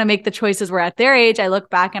 I want to make the choices where at their age, I look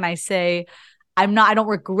back and I say, I don't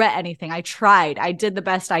regret anything. I tried. I did the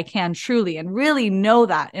best I can truly, and really know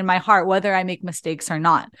that in my heart, whether I make mistakes or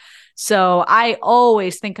not. So I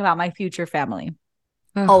always think about my future family.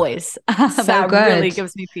 Always. So that good. Really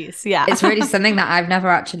gives me peace. Yeah. It's really something that I've never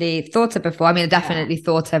actually thought of before. I mean, I definitely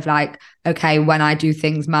thought of like, okay, when I do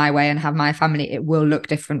things my way and have my family, it will look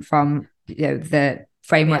different from, the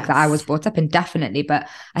framework that I was brought up in, definitely. But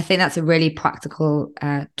I think that's a really practical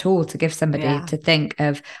tool to give somebody to think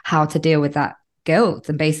of how to deal with that guilt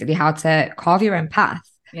and basically how to carve your own path.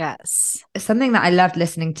 Yes. Something that I loved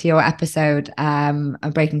listening to your episode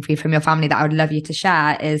of Breaking Free from Your Family that I would love you to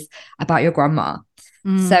share is about your grandma.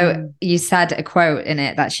 So you said a quote in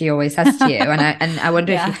it that she always says to you, and I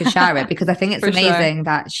wonder if you could share it, because I think it's amazing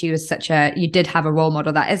that she was you did have a role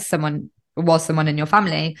model that was someone in your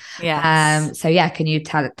family. Yes. So can you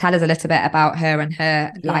tell us a little bit about her and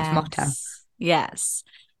her life motto? Yes.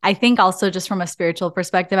 I think also just from a spiritual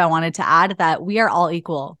perspective, I wanted to add that we are all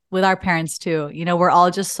equal with our parents too. We're all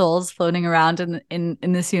just souls floating around in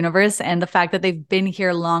this universe. And the fact that they've been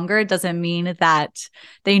here longer doesn't mean that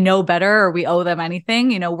they know better or we owe them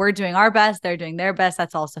anything. We're doing our best. They're doing their best.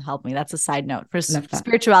 That's also helped me. That's a side note.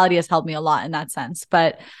 Spirituality has helped me a lot in that sense.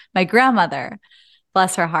 But my grandmother,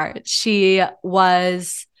 bless her heart, she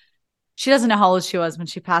doesn't know how old she was when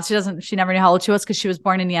she passed. She never knew how old she was because she was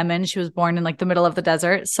born in Yemen. She was born in like the middle of the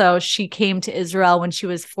desert. So she came to Israel when she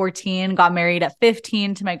was 14, got married at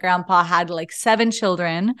 15 to my grandpa, had like 7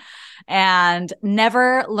 children, and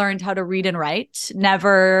never learned how to read and write,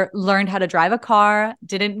 never learned how to drive a car,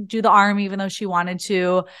 didn't do the army, even though she wanted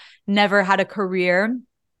to, never had a career,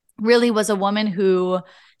 really was a woman who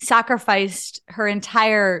sacrificed her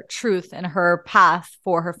entire truth and her path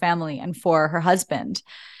for her family and for her husband.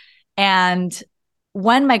 And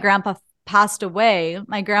when my grandpa passed away,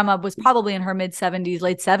 my grandma was probably in her late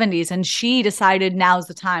 70s, and she decided now's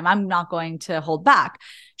the time. I'm not going to hold back.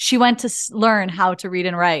 She went to learn how to read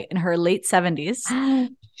and write in her late 70s.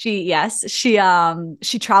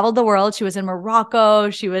 She traveled the world. She was in Morocco.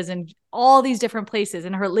 She was in all these different places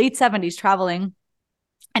in her late 70s traveling.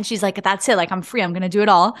 And she's like, that's it. Like, I'm free. I'm going to do it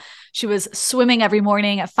all. She was swimming every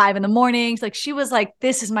morning at 5 a.m. Like, she was like,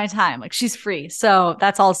 this is my time. Like, she's free. So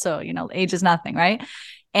that's also, age is nothing. Right.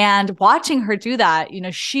 And watching her do that,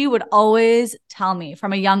 she would always tell me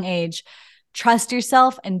from a young age, trust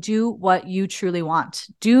yourself and do what you truly want.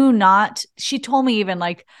 She told me even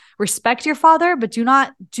like, respect your father, but do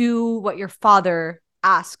not do what your father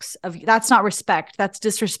asks of you. That's not respect. That's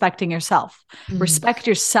disrespecting yourself. Respect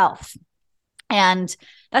yourself. And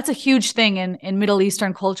that's a huge thing in Middle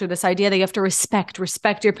Eastern culture, this idea that you have to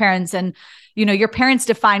respect your parents. And, your parents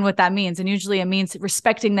define what that means. And usually it means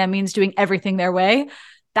respecting them means doing everything their way.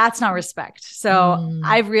 That's not respect. So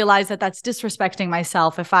I've realized that that's disrespecting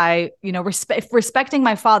myself. If if respecting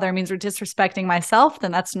my father means we're disrespecting myself,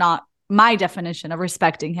 then that's not my definition of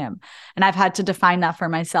respecting him. And I've had to define that for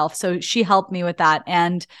myself. So she helped me with that.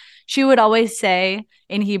 And she would always say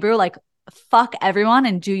in Hebrew, like, fuck everyone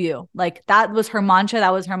and do you. Like that was her mantra.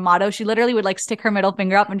 That was her motto. She literally would like stick her middle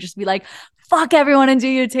finger up and just be like, fuck everyone and do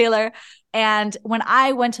you, Taylor. And when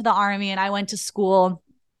I went to the army and I went to school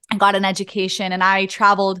and got an education and I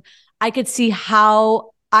traveled, I could see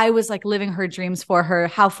how I was like living her dreams for her,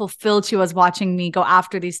 how fulfilled she was watching me go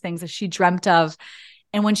after these things that she dreamt of.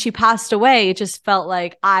 And when she passed away, it just felt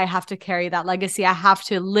like I have to carry that legacy. I have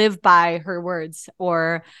to live by her words,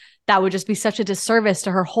 or that would just be such a disservice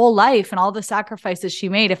to her whole life and all the sacrifices she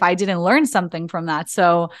made if I didn't learn something from that.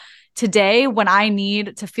 So today, when I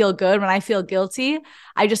need to feel good, when I feel guilty,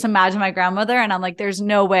 I just imagine my grandmother and I'm like, there's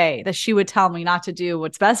no way that she would tell me not to do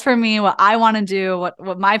what's best for me, what I want to do,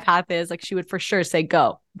 what my path is. Like she would for sure say,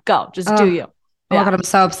 go, just do you. Oh my God, I'm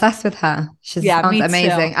so obsessed with her. She sounds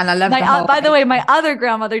amazing. And I love by the way, my other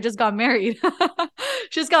grandmother just got married.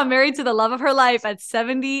 She just got married to the love of her life at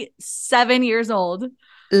 77 years old.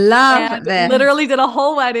 Love this. Literally did a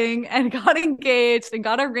whole wedding and got engaged and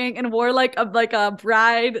got a ring and wore like a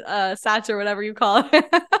bride satch or whatever you call it.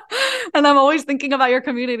 And I'm always thinking about your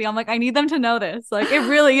community. I'm like, I need them to know this. Like it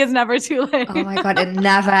really is never too late. Oh my God, it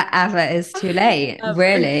never ever is too late. Ever.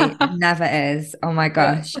 Really, it never is. Oh my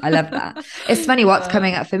gosh, I love that. It's funny, what's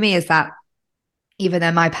coming up for me is that even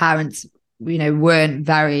though my parents, weren't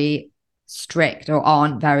very strict or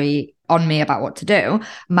aren't very on me about what to do,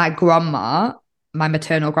 my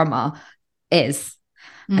maternal grandma is,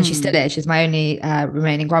 and she still is. She's my only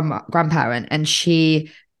remaining grandparent, and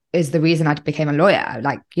she is the reason I became a lawyer.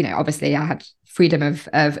 Like, obviously I had freedom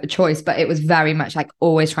of choice, but it was very much like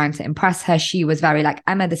always trying to impress her. She was very like,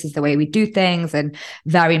 Emma, this is the way we do things, and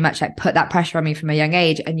very much like put that pressure on me from a young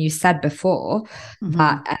age. And you said before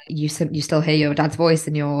that you still hear your dad's voice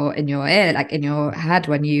in your ear, like in your head,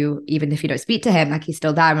 when even if you don't speak to him, like he's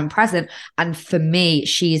still there and present. And for me,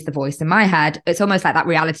 she's the voice in my head. It's almost like that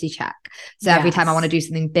reality check. So every time I want to do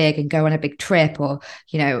something big and go on a big trip, or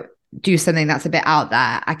do something that's a bit out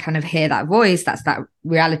there, I kind of hear that voice. That's that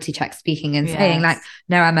reality check speaking and saying like,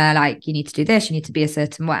 no, Emma, like you need to do this, you need to be a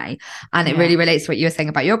certain way. And it really relates to what you were saying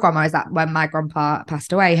about your grandma, is that when my grandpa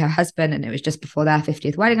passed away, her husband, and it was just before their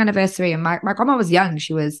 50th wedding anniversary, and my grandma was young.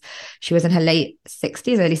 She was in her late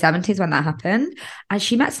 60s, early 70s when that happened, and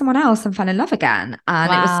she met someone else and fell in love again.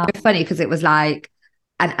 And it was so funny because it was like,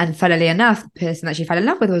 and funnily enough, the person that she fell in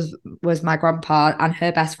love with was my grandpa and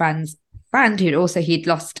her best friend's friend, he'd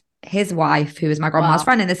lost his wife, who was my grandma's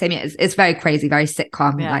friend in the same year. It's very crazy, very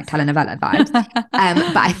sitcom, like telenovela vibes. But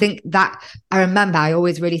I think that I remember I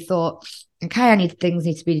always really thought, okay, things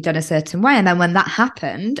need to be done a certain way. And then when that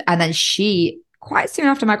happened, and then she, quite soon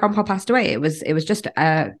after my grandpa passed away, it was just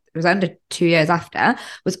it was under 2 years after,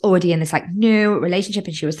 was already in this like new relationship,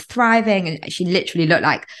 and she was thriving, and she literally looked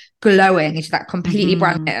like glowing, and she's like completely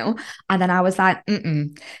brand new. And then I was like,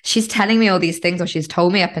 she's telling me all these things, or she's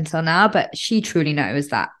told me up until now, but she truly knows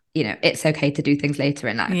that it's okay to do things later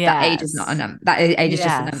in life. That age is not a number. That age is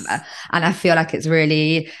just a number. And I feel like it's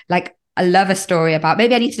really like, I love a story about,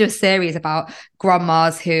 maybe I need to do a series about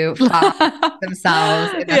grandmas who found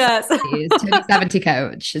themselves in their 70s, turning 70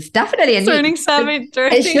 coach. It's definitely a niche. Turning 70.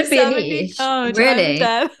 It should be a niche. Oh, really.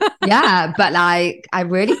 Yeah. But like, I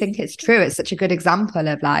really think it's true. It's such a good example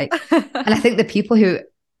of like, and I think the people who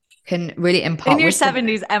can really impart in your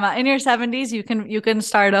 70s, Emma, in your 70s, you can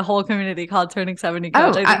start a whole community called Turning 70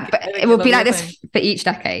 Coach. But it will be like this for each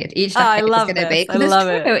decade. Each decade is going to be. I love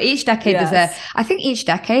it. Each decade I think each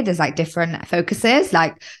decade there's like different focuses.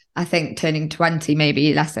 Like I think turning 20,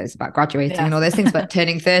 maybe less so, it's about graduating and all those things, but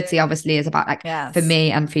turning 30 obviously is about like, for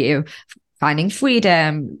me and for you, finding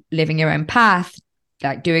freedom, living your own path,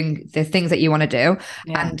 like doing the things that you want to do.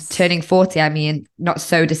 And turning 40, I mean, not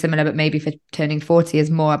so dissimilar, but maybe for turning 40 is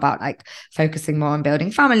more about like focusing more on building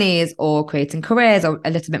families or creating careers or a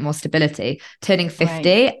little bit more stability. Turning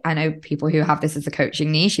 50, I know people who have this as a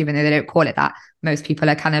coaching niche, even though they don't call it that. Most people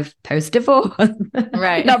are kind of post-divorce.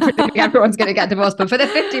 Right. Not predicting everyone's going to get divorced, but for the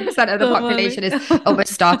 50% of the population is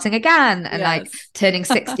almost starting again. And like turning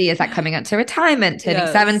 60 is like coming up to retirement. Turning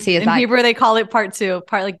 70 is in Hebrew, they call it part 2,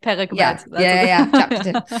 like perek bet. Chapter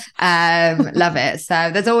 2. Love it. So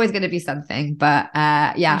there's always going to be something. But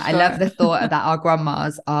I love the thought that our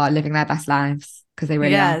grandmas are living their best lives. Because they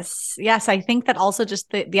really are. Yes. I think that also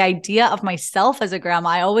just the idea of myself as a grandma,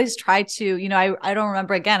 I always try to, I don't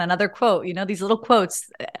remember again, another quote, these little quotes.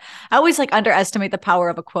 I always like underestimate the power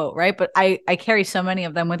of a quote, right? But I carry so many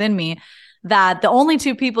of them within me that the only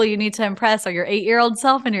two people you need to impress are your 8-year-old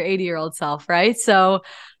self and your 80-year-old self, right? So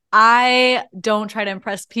I don't try to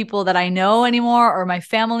impress people that I know anymore or my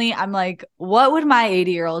family. I'm like, what would my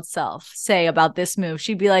 80-year-old self say about this move?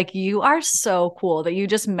 She'd be like, you are so cool that you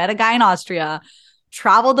just met a guy in Austria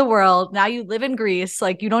traveled the world. Now you live in Greece.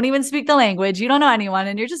 Like, you don't even speak the language. You don't know anyone,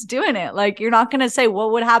 and you're just doing it. Like, you're not going to say,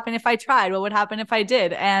 what would happen if I tried? What would happen if I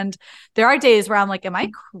did? And there are days where I'm like, am I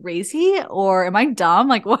crazy or am I dumb?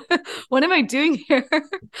 Like, what am I doing here?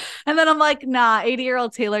 And then I'm like, nah,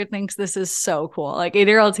 80-year-old Taylor thinks this is so cool. Like,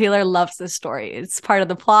 80-year-old Taylor loves this story. It's part of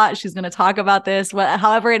the plot. She's going to talk about this.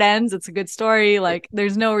 However it ends, it's a good story. Like,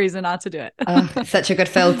 there's no reason not to do it. It's such a good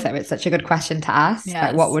filter. It's such a good question to ask. Yes.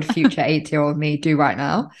 Like, what would future 80-year-old me do right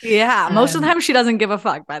now? Yeah. Most of the time she doesn't give a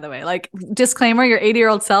fuck, by the way. Like, disclaimer, your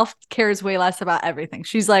 80-year-old self cares way less about everything.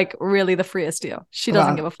 She's like really the freest you. She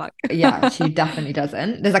doesn't give a fuck. Yeah, she definitely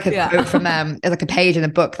doesn't. There's like a quote from there's like a page in the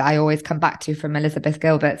book that I always come back to from Elizabeth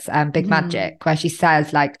Gilbert's Big Magic, where she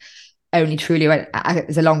says like, only truly when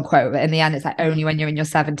it's a long quote, but in the end it's like, only when you're in your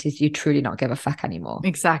 70s you truly not give a fuck anymore.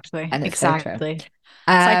 Exactly. And it's exactly. so true.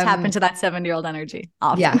 So I tap into that 70-year-old energy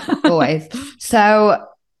often. Yeah, always. So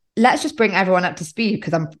let's just bring everyone up to speed,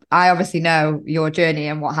 because I obviously know your journey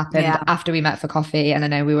and what happened after we met for coffee, and I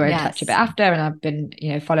know we were in touch a bit after, and I've been,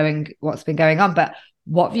 you know, following what's been going on. But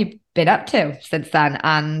what have you been up to since then?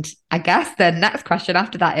 And I guess the next question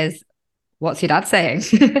after that is, what's your dad saying?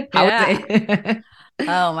 How is he?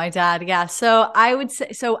 Oh, my dad. Yeah. So I would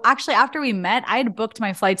say, so actually after we met, I had booked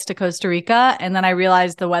my flights to Costa Rica, and then I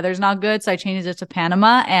realized the weather's not good. So I changed it to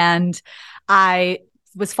Panama, and I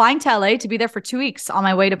was flying to LA to be there for 2 weeks on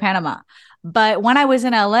my way to Panama. But when I was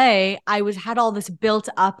in LA, I had all this built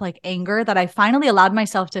up like anger that I finally allowed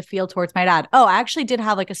myself to feel towards my dad. Oh, I actually did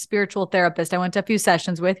have like a spiritual therapist I went to a few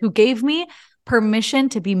sessions with, who gave me permission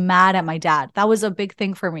to be mad at my dad. That was a big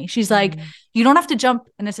thing for me. She's like, you don't have to jump.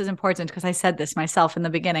 And this is important because I said this myself in the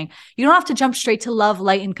beginning. You don't have to jump straight to love,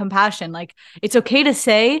 light, and compassion. Like, it's okay to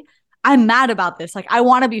say, I'm mad about this. Like, I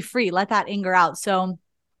want to be free. Let that anger out. So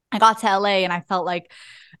I got to LA and I felt like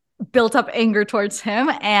built up anger towards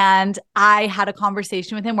him. And I had a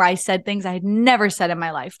conversation with him where I said things I had never said in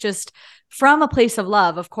my life, just from a place of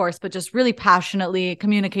love, of course, but just really passionately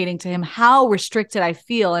communicating to him how restricted I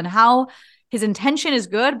feel and how his intention is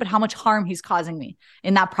good, but how much harm he's causing me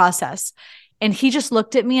in that process. And he just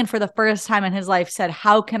looked at me and for the first time in his life said,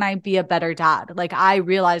 how can I be a better dad? Like, I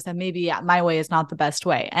realized that maybe my way is not the best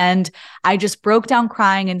way. And I just broke down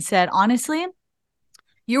crying and said, honestly,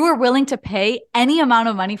 you were willing to pay any amount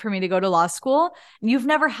of money for me to go to law school, and you've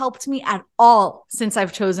never helped me at all since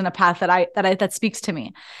I've chosen a path that speaks to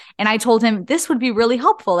me. And I told him this would be really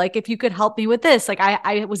helpful. Like, if you could help me with this, like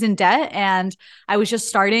I was in debt and I was just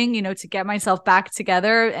starting, you know, to get myself back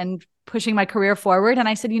together and pushing my career forward. And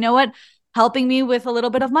I said, you know what? Helping me with a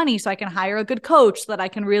little bit of money so I can hire a good coach so that I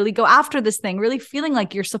can really go after this thing, really feeling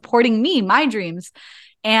like you're supporting me, my dreams.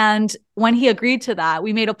 And when he agreed to that,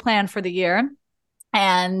 we made a plan for the year.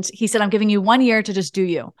 And he said, I'm giving you 1 year to just do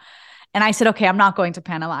you. And I said, okay, I'm not going to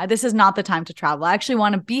Panama. This is not the time to travel. I actually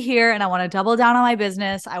want to be here and I want to double down on my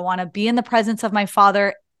business. I want to be in the presence of my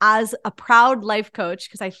father as a proud life coach,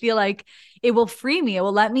 because I feel like it will free me. It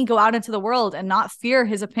will let me go out into the world and not fear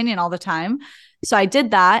his opinion all the time. So I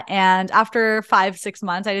did that. And after 5-6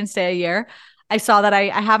 months, I didn't stay a year. I saw that I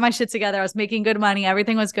had my shit together. I was making good money.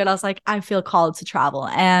 Everything was good. I was like, I feel called to travel.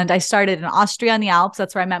 And I started in Austria in the Alps.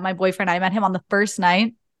 That's where I met my boyfriend. I met him on the first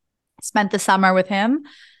night, spent the summer with him,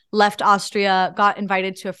 left Austria, got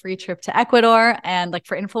invited to a free trip to Ecuador and like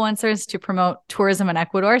for influencers to promote tourism in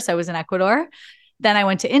Ecuador. So I was in Ecuador. Then I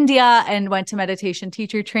went to India and went to meditation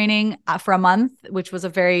teacher training for a month, which was a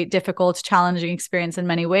very difficult, challenging experience in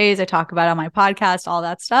many ways. I talk about it on my podcast, all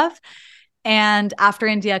that stuff. And after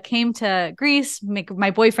India, came to Greece. My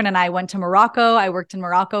boyfriend and I went to Morocco. I worked in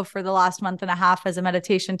Morocco for the last month and a half as a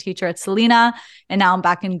meditation teacher at Selena. And now I'm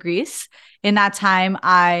back in Greece. In that time,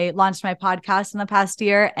 I launched my podcast in the past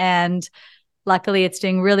year. And luckily, it's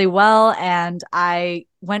doing really well. And I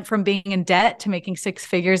went from being in debt to making 6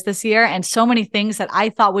 figures this year. And so many things that I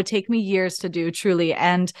thought would take me years to do, truly.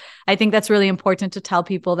 And I think that's really important to tell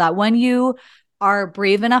people that when you are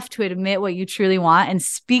brave enough to admit what you truly want and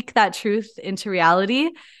speak that truth into reality,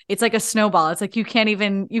 it's like a snowball. It's like you can't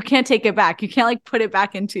take it back. You can't like put it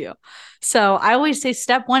back into you. So I always say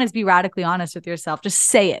step 1 is be radically honest with yourself. Just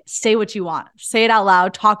say it. Say what you want. Say it out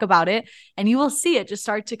loud. Talk about it. And you will see it just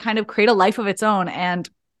start to kind of create a life of its own and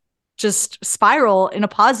just spiral in a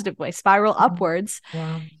positive way, spiral upwards.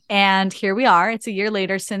 Wow. And here we are. It's a year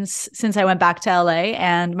later since I went back to LA,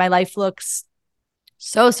 and my life looks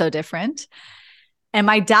so different. And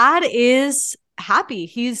my dad is happy.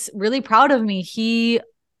 He's really proud of me. He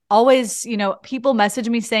always, people message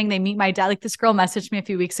me saying they meet my dad. Like this girl messaged me a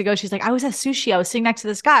few weeks ago. She's like, I was at sushi. I was sitting next to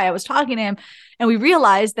this guy. I was talking to him and we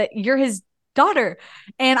realized that you're his daughter.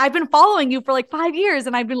 And I've been following you for like 5 years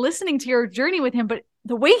and I've been listening to your journey with him, but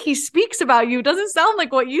the way he speaks about you doesn't sound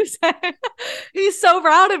like what you said. He's so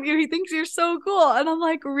proud of you. He thinks you're so cool. And I'm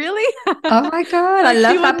like, really? Oh my God. Like, I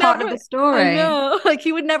love that part of the story. I know. Like,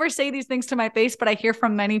 he would never say these things to my face, but I hear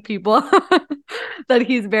from many people that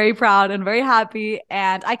he's very proud and very happy.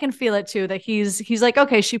 And I can feel it too, that he's like,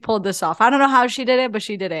 okay, she pulled this off. I don't know how she did it, but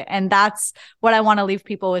she did it. And that's what I want to leave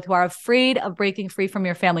people with, who are afraid of breaking free from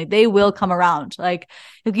your family. They will come around. Like,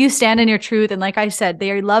 if you stand in your truth, and like I said,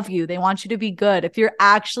 they love you. They want you to be good. If you're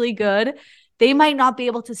actually good, they might not be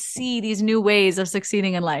able to see these new ways of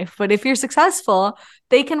succeeding in life. But if you're successful,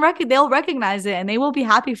 they'll recognize it, and they will be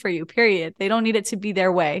happy for you, period. They don't need it to be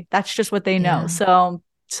their way. That's just what they know. So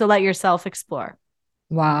let yourself explore.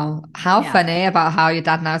 Wow. How funny about how your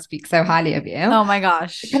dad now speaks so highly of you. Oh my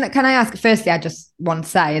gosh. Can I ask, firstly, I just want to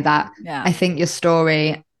say that I think your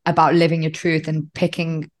story about living your truth and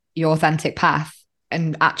picking your authentic path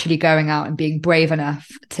and actually going out and being brave enough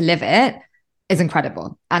to live it is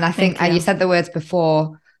incredible. And I think, and you said the words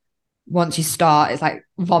before, once you start, it's like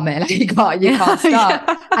vomit, like you can't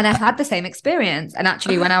stop. And I had the same experience. And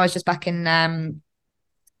actually, when I was just back in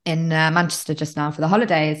Manchester just now for the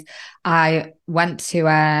holidays, I went to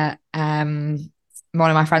one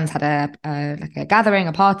of my friends had a gathering,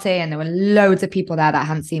 a party, and there were loads of people there that I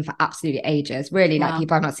hadn't seen for absolutely ages, really, like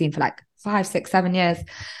people I've not seen for like 5, 6, 7 years.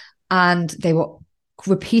 And they were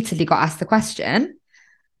repeatedly got asked the question,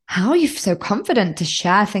 how are you so confident to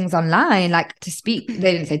share things online, like to speak?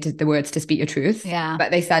 They didn't say the words to speak your truth,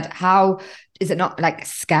 but they said, how is it not like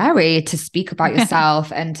scary to speak about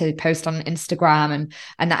yourself and to post on Instagram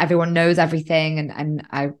and that everyone knows everything? And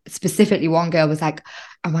I specifically, one girl was like,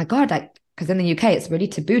 oh my God, like, because in the UK it's really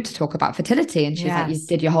taboo to talk about fertility, and she's like, you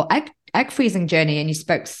did your whole egg freezing journey and you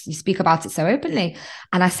speak about it so openly.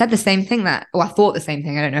 And I said the same thing I thought the same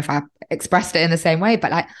thing. I don't know if I expressed it in the same way,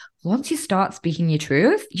 but like, once you start speaking your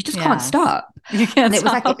truth, you just can't stop. You can't. And it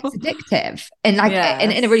was like, it's addictive and like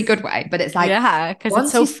in a really good way, but it's like, because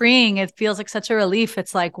it's so freeing. It feels like such a relief.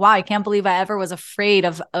 It's like, wow, I can't believe I ever was afraid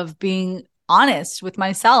of being honest with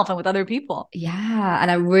myself and with other people.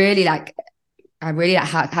 And I really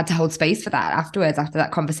had to hold space for that after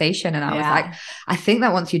that conversation. And I was like, I think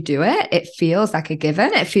that once you do it, it feels like a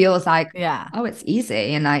given. It feels like, oh, it's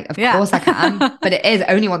easy. And like, of course I can, but it is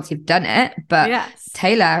only once you've done it. But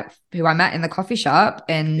Taylor, who I met in the coffee shop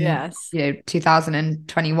in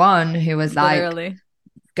 2021, who was like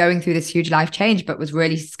going through this huge life change, but was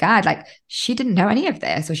really scared. Like, she didn't know any of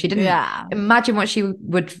this, or she didn't imagine what she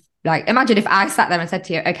would like. Imagine if I sat there and said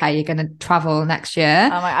to you, okay, you're going to travel next year.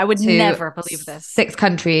 I would never believe this. 6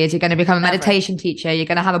 countries. You're going to become a meditation teacher. You're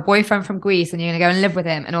going to have a boyfriend from Greece and you're going to go and live with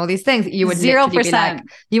him and all these things. You would 0%. Be like,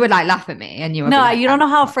 you would like laugh at me and you would you don't know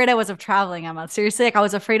how afraid I was of traveling, Emma. Seriously, like I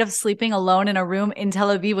was afraid of sleeping alone in a room in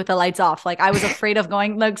Tel Aviv with the lights off. Like I was afraid of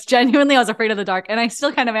going, like genuinely I was afraid of the dark, and I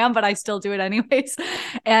still kind of am, but I still do it anyways.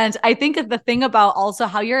 And I think that the thing about also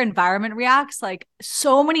how your environment reacts, like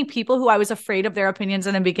so many people who I was afraid of their opinions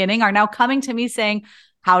in the beginning are now coming to me saying,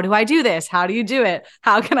 how do I do this? How do you do it?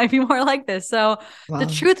 How can I be more like this? So the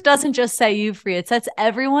truth doesn't just set you free. It sets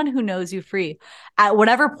everyone who knows you free at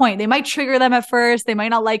whatever point. They might trigger them at first. They might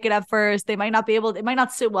not like it at first. It might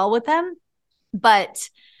not sit well with them, but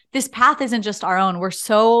this path isn't just our own. We're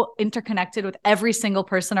so interconnected with every single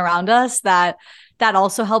person around us that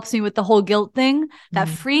also helps me with the whole guilt thing, that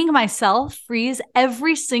freeing myself frees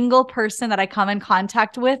every single person that I come in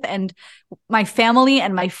contact with, and my family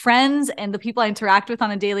and my friends and the people I interact with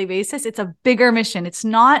on a daily basis. It's a bigger mission. It's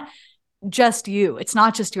not just you. It's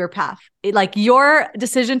not just your path. Like your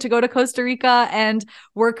decision to go to Costa Rica and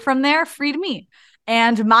work from there freed me.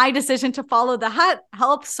 And my decision to follow that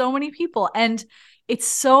helps so many people. And it's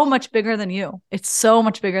so much bigger than you. It's so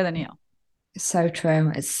much bigger than you. So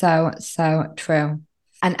true. It's so true.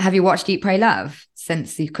 And have you watched Eat, Pray, Love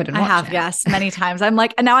since you couldn't watch it? I have, yes, many times. I'm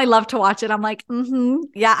like, and now I love to watch it. I'm like,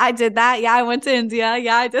 yeah, I did that. Yeah, I went to India.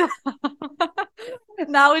 Yeah, I did.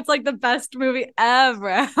 Now it's like the best movie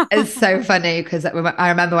ever. It's so funny because I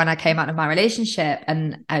remember when I came out of my relationship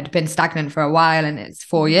and I'd been stagnant for a while, and it's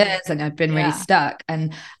 4 years and I'd been really stuck.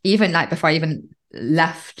 And even like before I even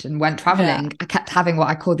left and went traveling, I kept having what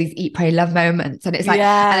I call these Eat, Pray, Love moments. And it's like,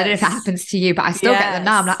 I don't know if that happens to you, but I still get them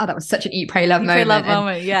now. I'm like, oh, that was such an Eat, Pray, Love moment.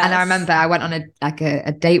 And I remember I went on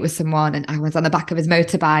a date with someone and I was on the back of his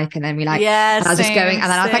motorbike, and then we and I was just going,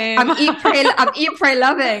 and then I was like, I'm Eat, Pray,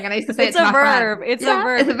 Loving. And I used to say it's a verb. It's a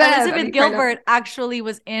verb. Elizabeth Gilbert actually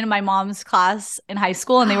was in my mom's class in high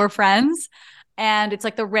school, and they were friends. and it's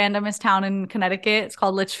like the randomest town in Connecticut. It's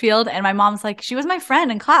called Litchfield. And my mom's like, she was my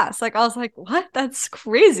friend in class. Like, I was like, what? That's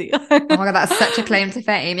crazy. Oh my God, that's such a claim to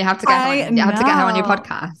fame. You have to get her on your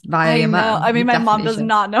podcast via your mom. I mean, my mom does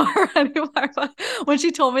not know her anymore, but when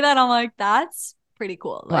she told me that, I'm like, that's pretty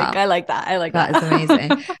cool. Like, wow. I like that. That is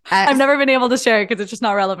amazing. I've never been able to share it because it's just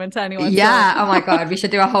not relevant to anyone. Yeah. So. Oh my God. We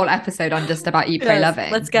should do a whole episode on just about Eat, Pray,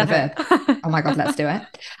 Loving. Let's get her. Oh my God, let's do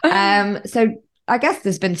it. So I guess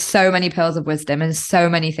there's been so many pearls of wisdom and so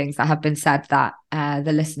many things that have been said that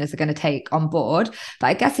the listeners are going to take on board. But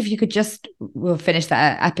I guess if you could we'll finish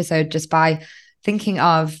that episode just by thinking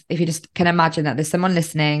of, if you just can imagine that there's someone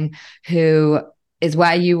listening who is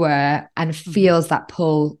where you were and feels that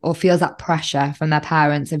pull or feels that pressure from their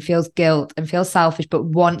parents and feels guilt and feels selfish, but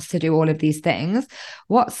wants to do all of these things.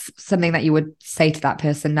 What's something that you would say to that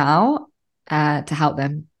person now to help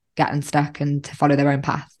them get unstuck and to follow their own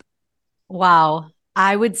path? Wow.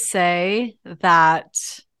 I would say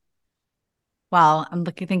that, I'm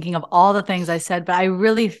thinking of all the things I said, but I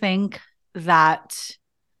really think that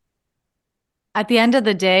at the end of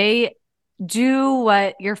the day, do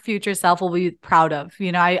what your future self will be proud of.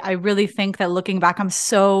 You know, I really think that looking back, I'm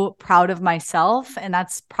so proud of myself. And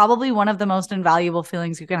that's probably one of the most invaluable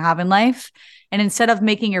feelings you can have in life. And instead of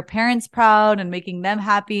making your parents proud and making them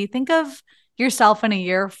happy, think of yourself in a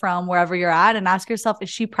year from wherever you're at and ask yourself, is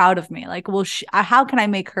she proud of me? Like, how can I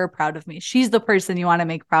make her proud of me? She's the person you want to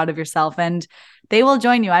make proud of yourself, and they will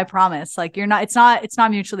join you. I promise. Like, it's not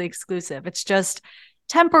mutually exclusive. It's just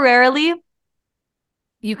temporarily.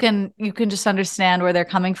 You can just understand where they're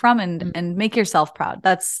coming from and make yourself proud.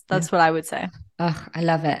 That's what I would say. Oh, I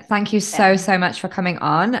love it. Thank you so much for coming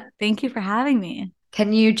on. Thank you for having me.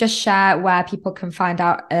 Can you just share where people can find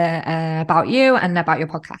out about you and about your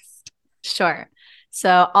podcast? Sure.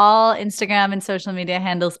 So all Instagram and social media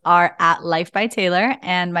handles are at Life by Taylor,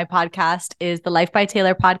 and my podcast is the Life by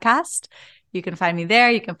Taylor podcast. You can find me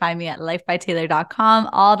there. You can find me at lifebytaylor.com,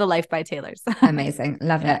 all the Life by Taylors. Amazing.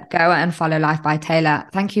 Love it. Go and follow Life by Taylor.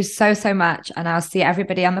 Thank you so much. And I'll see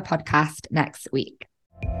everybody on the podcast next week.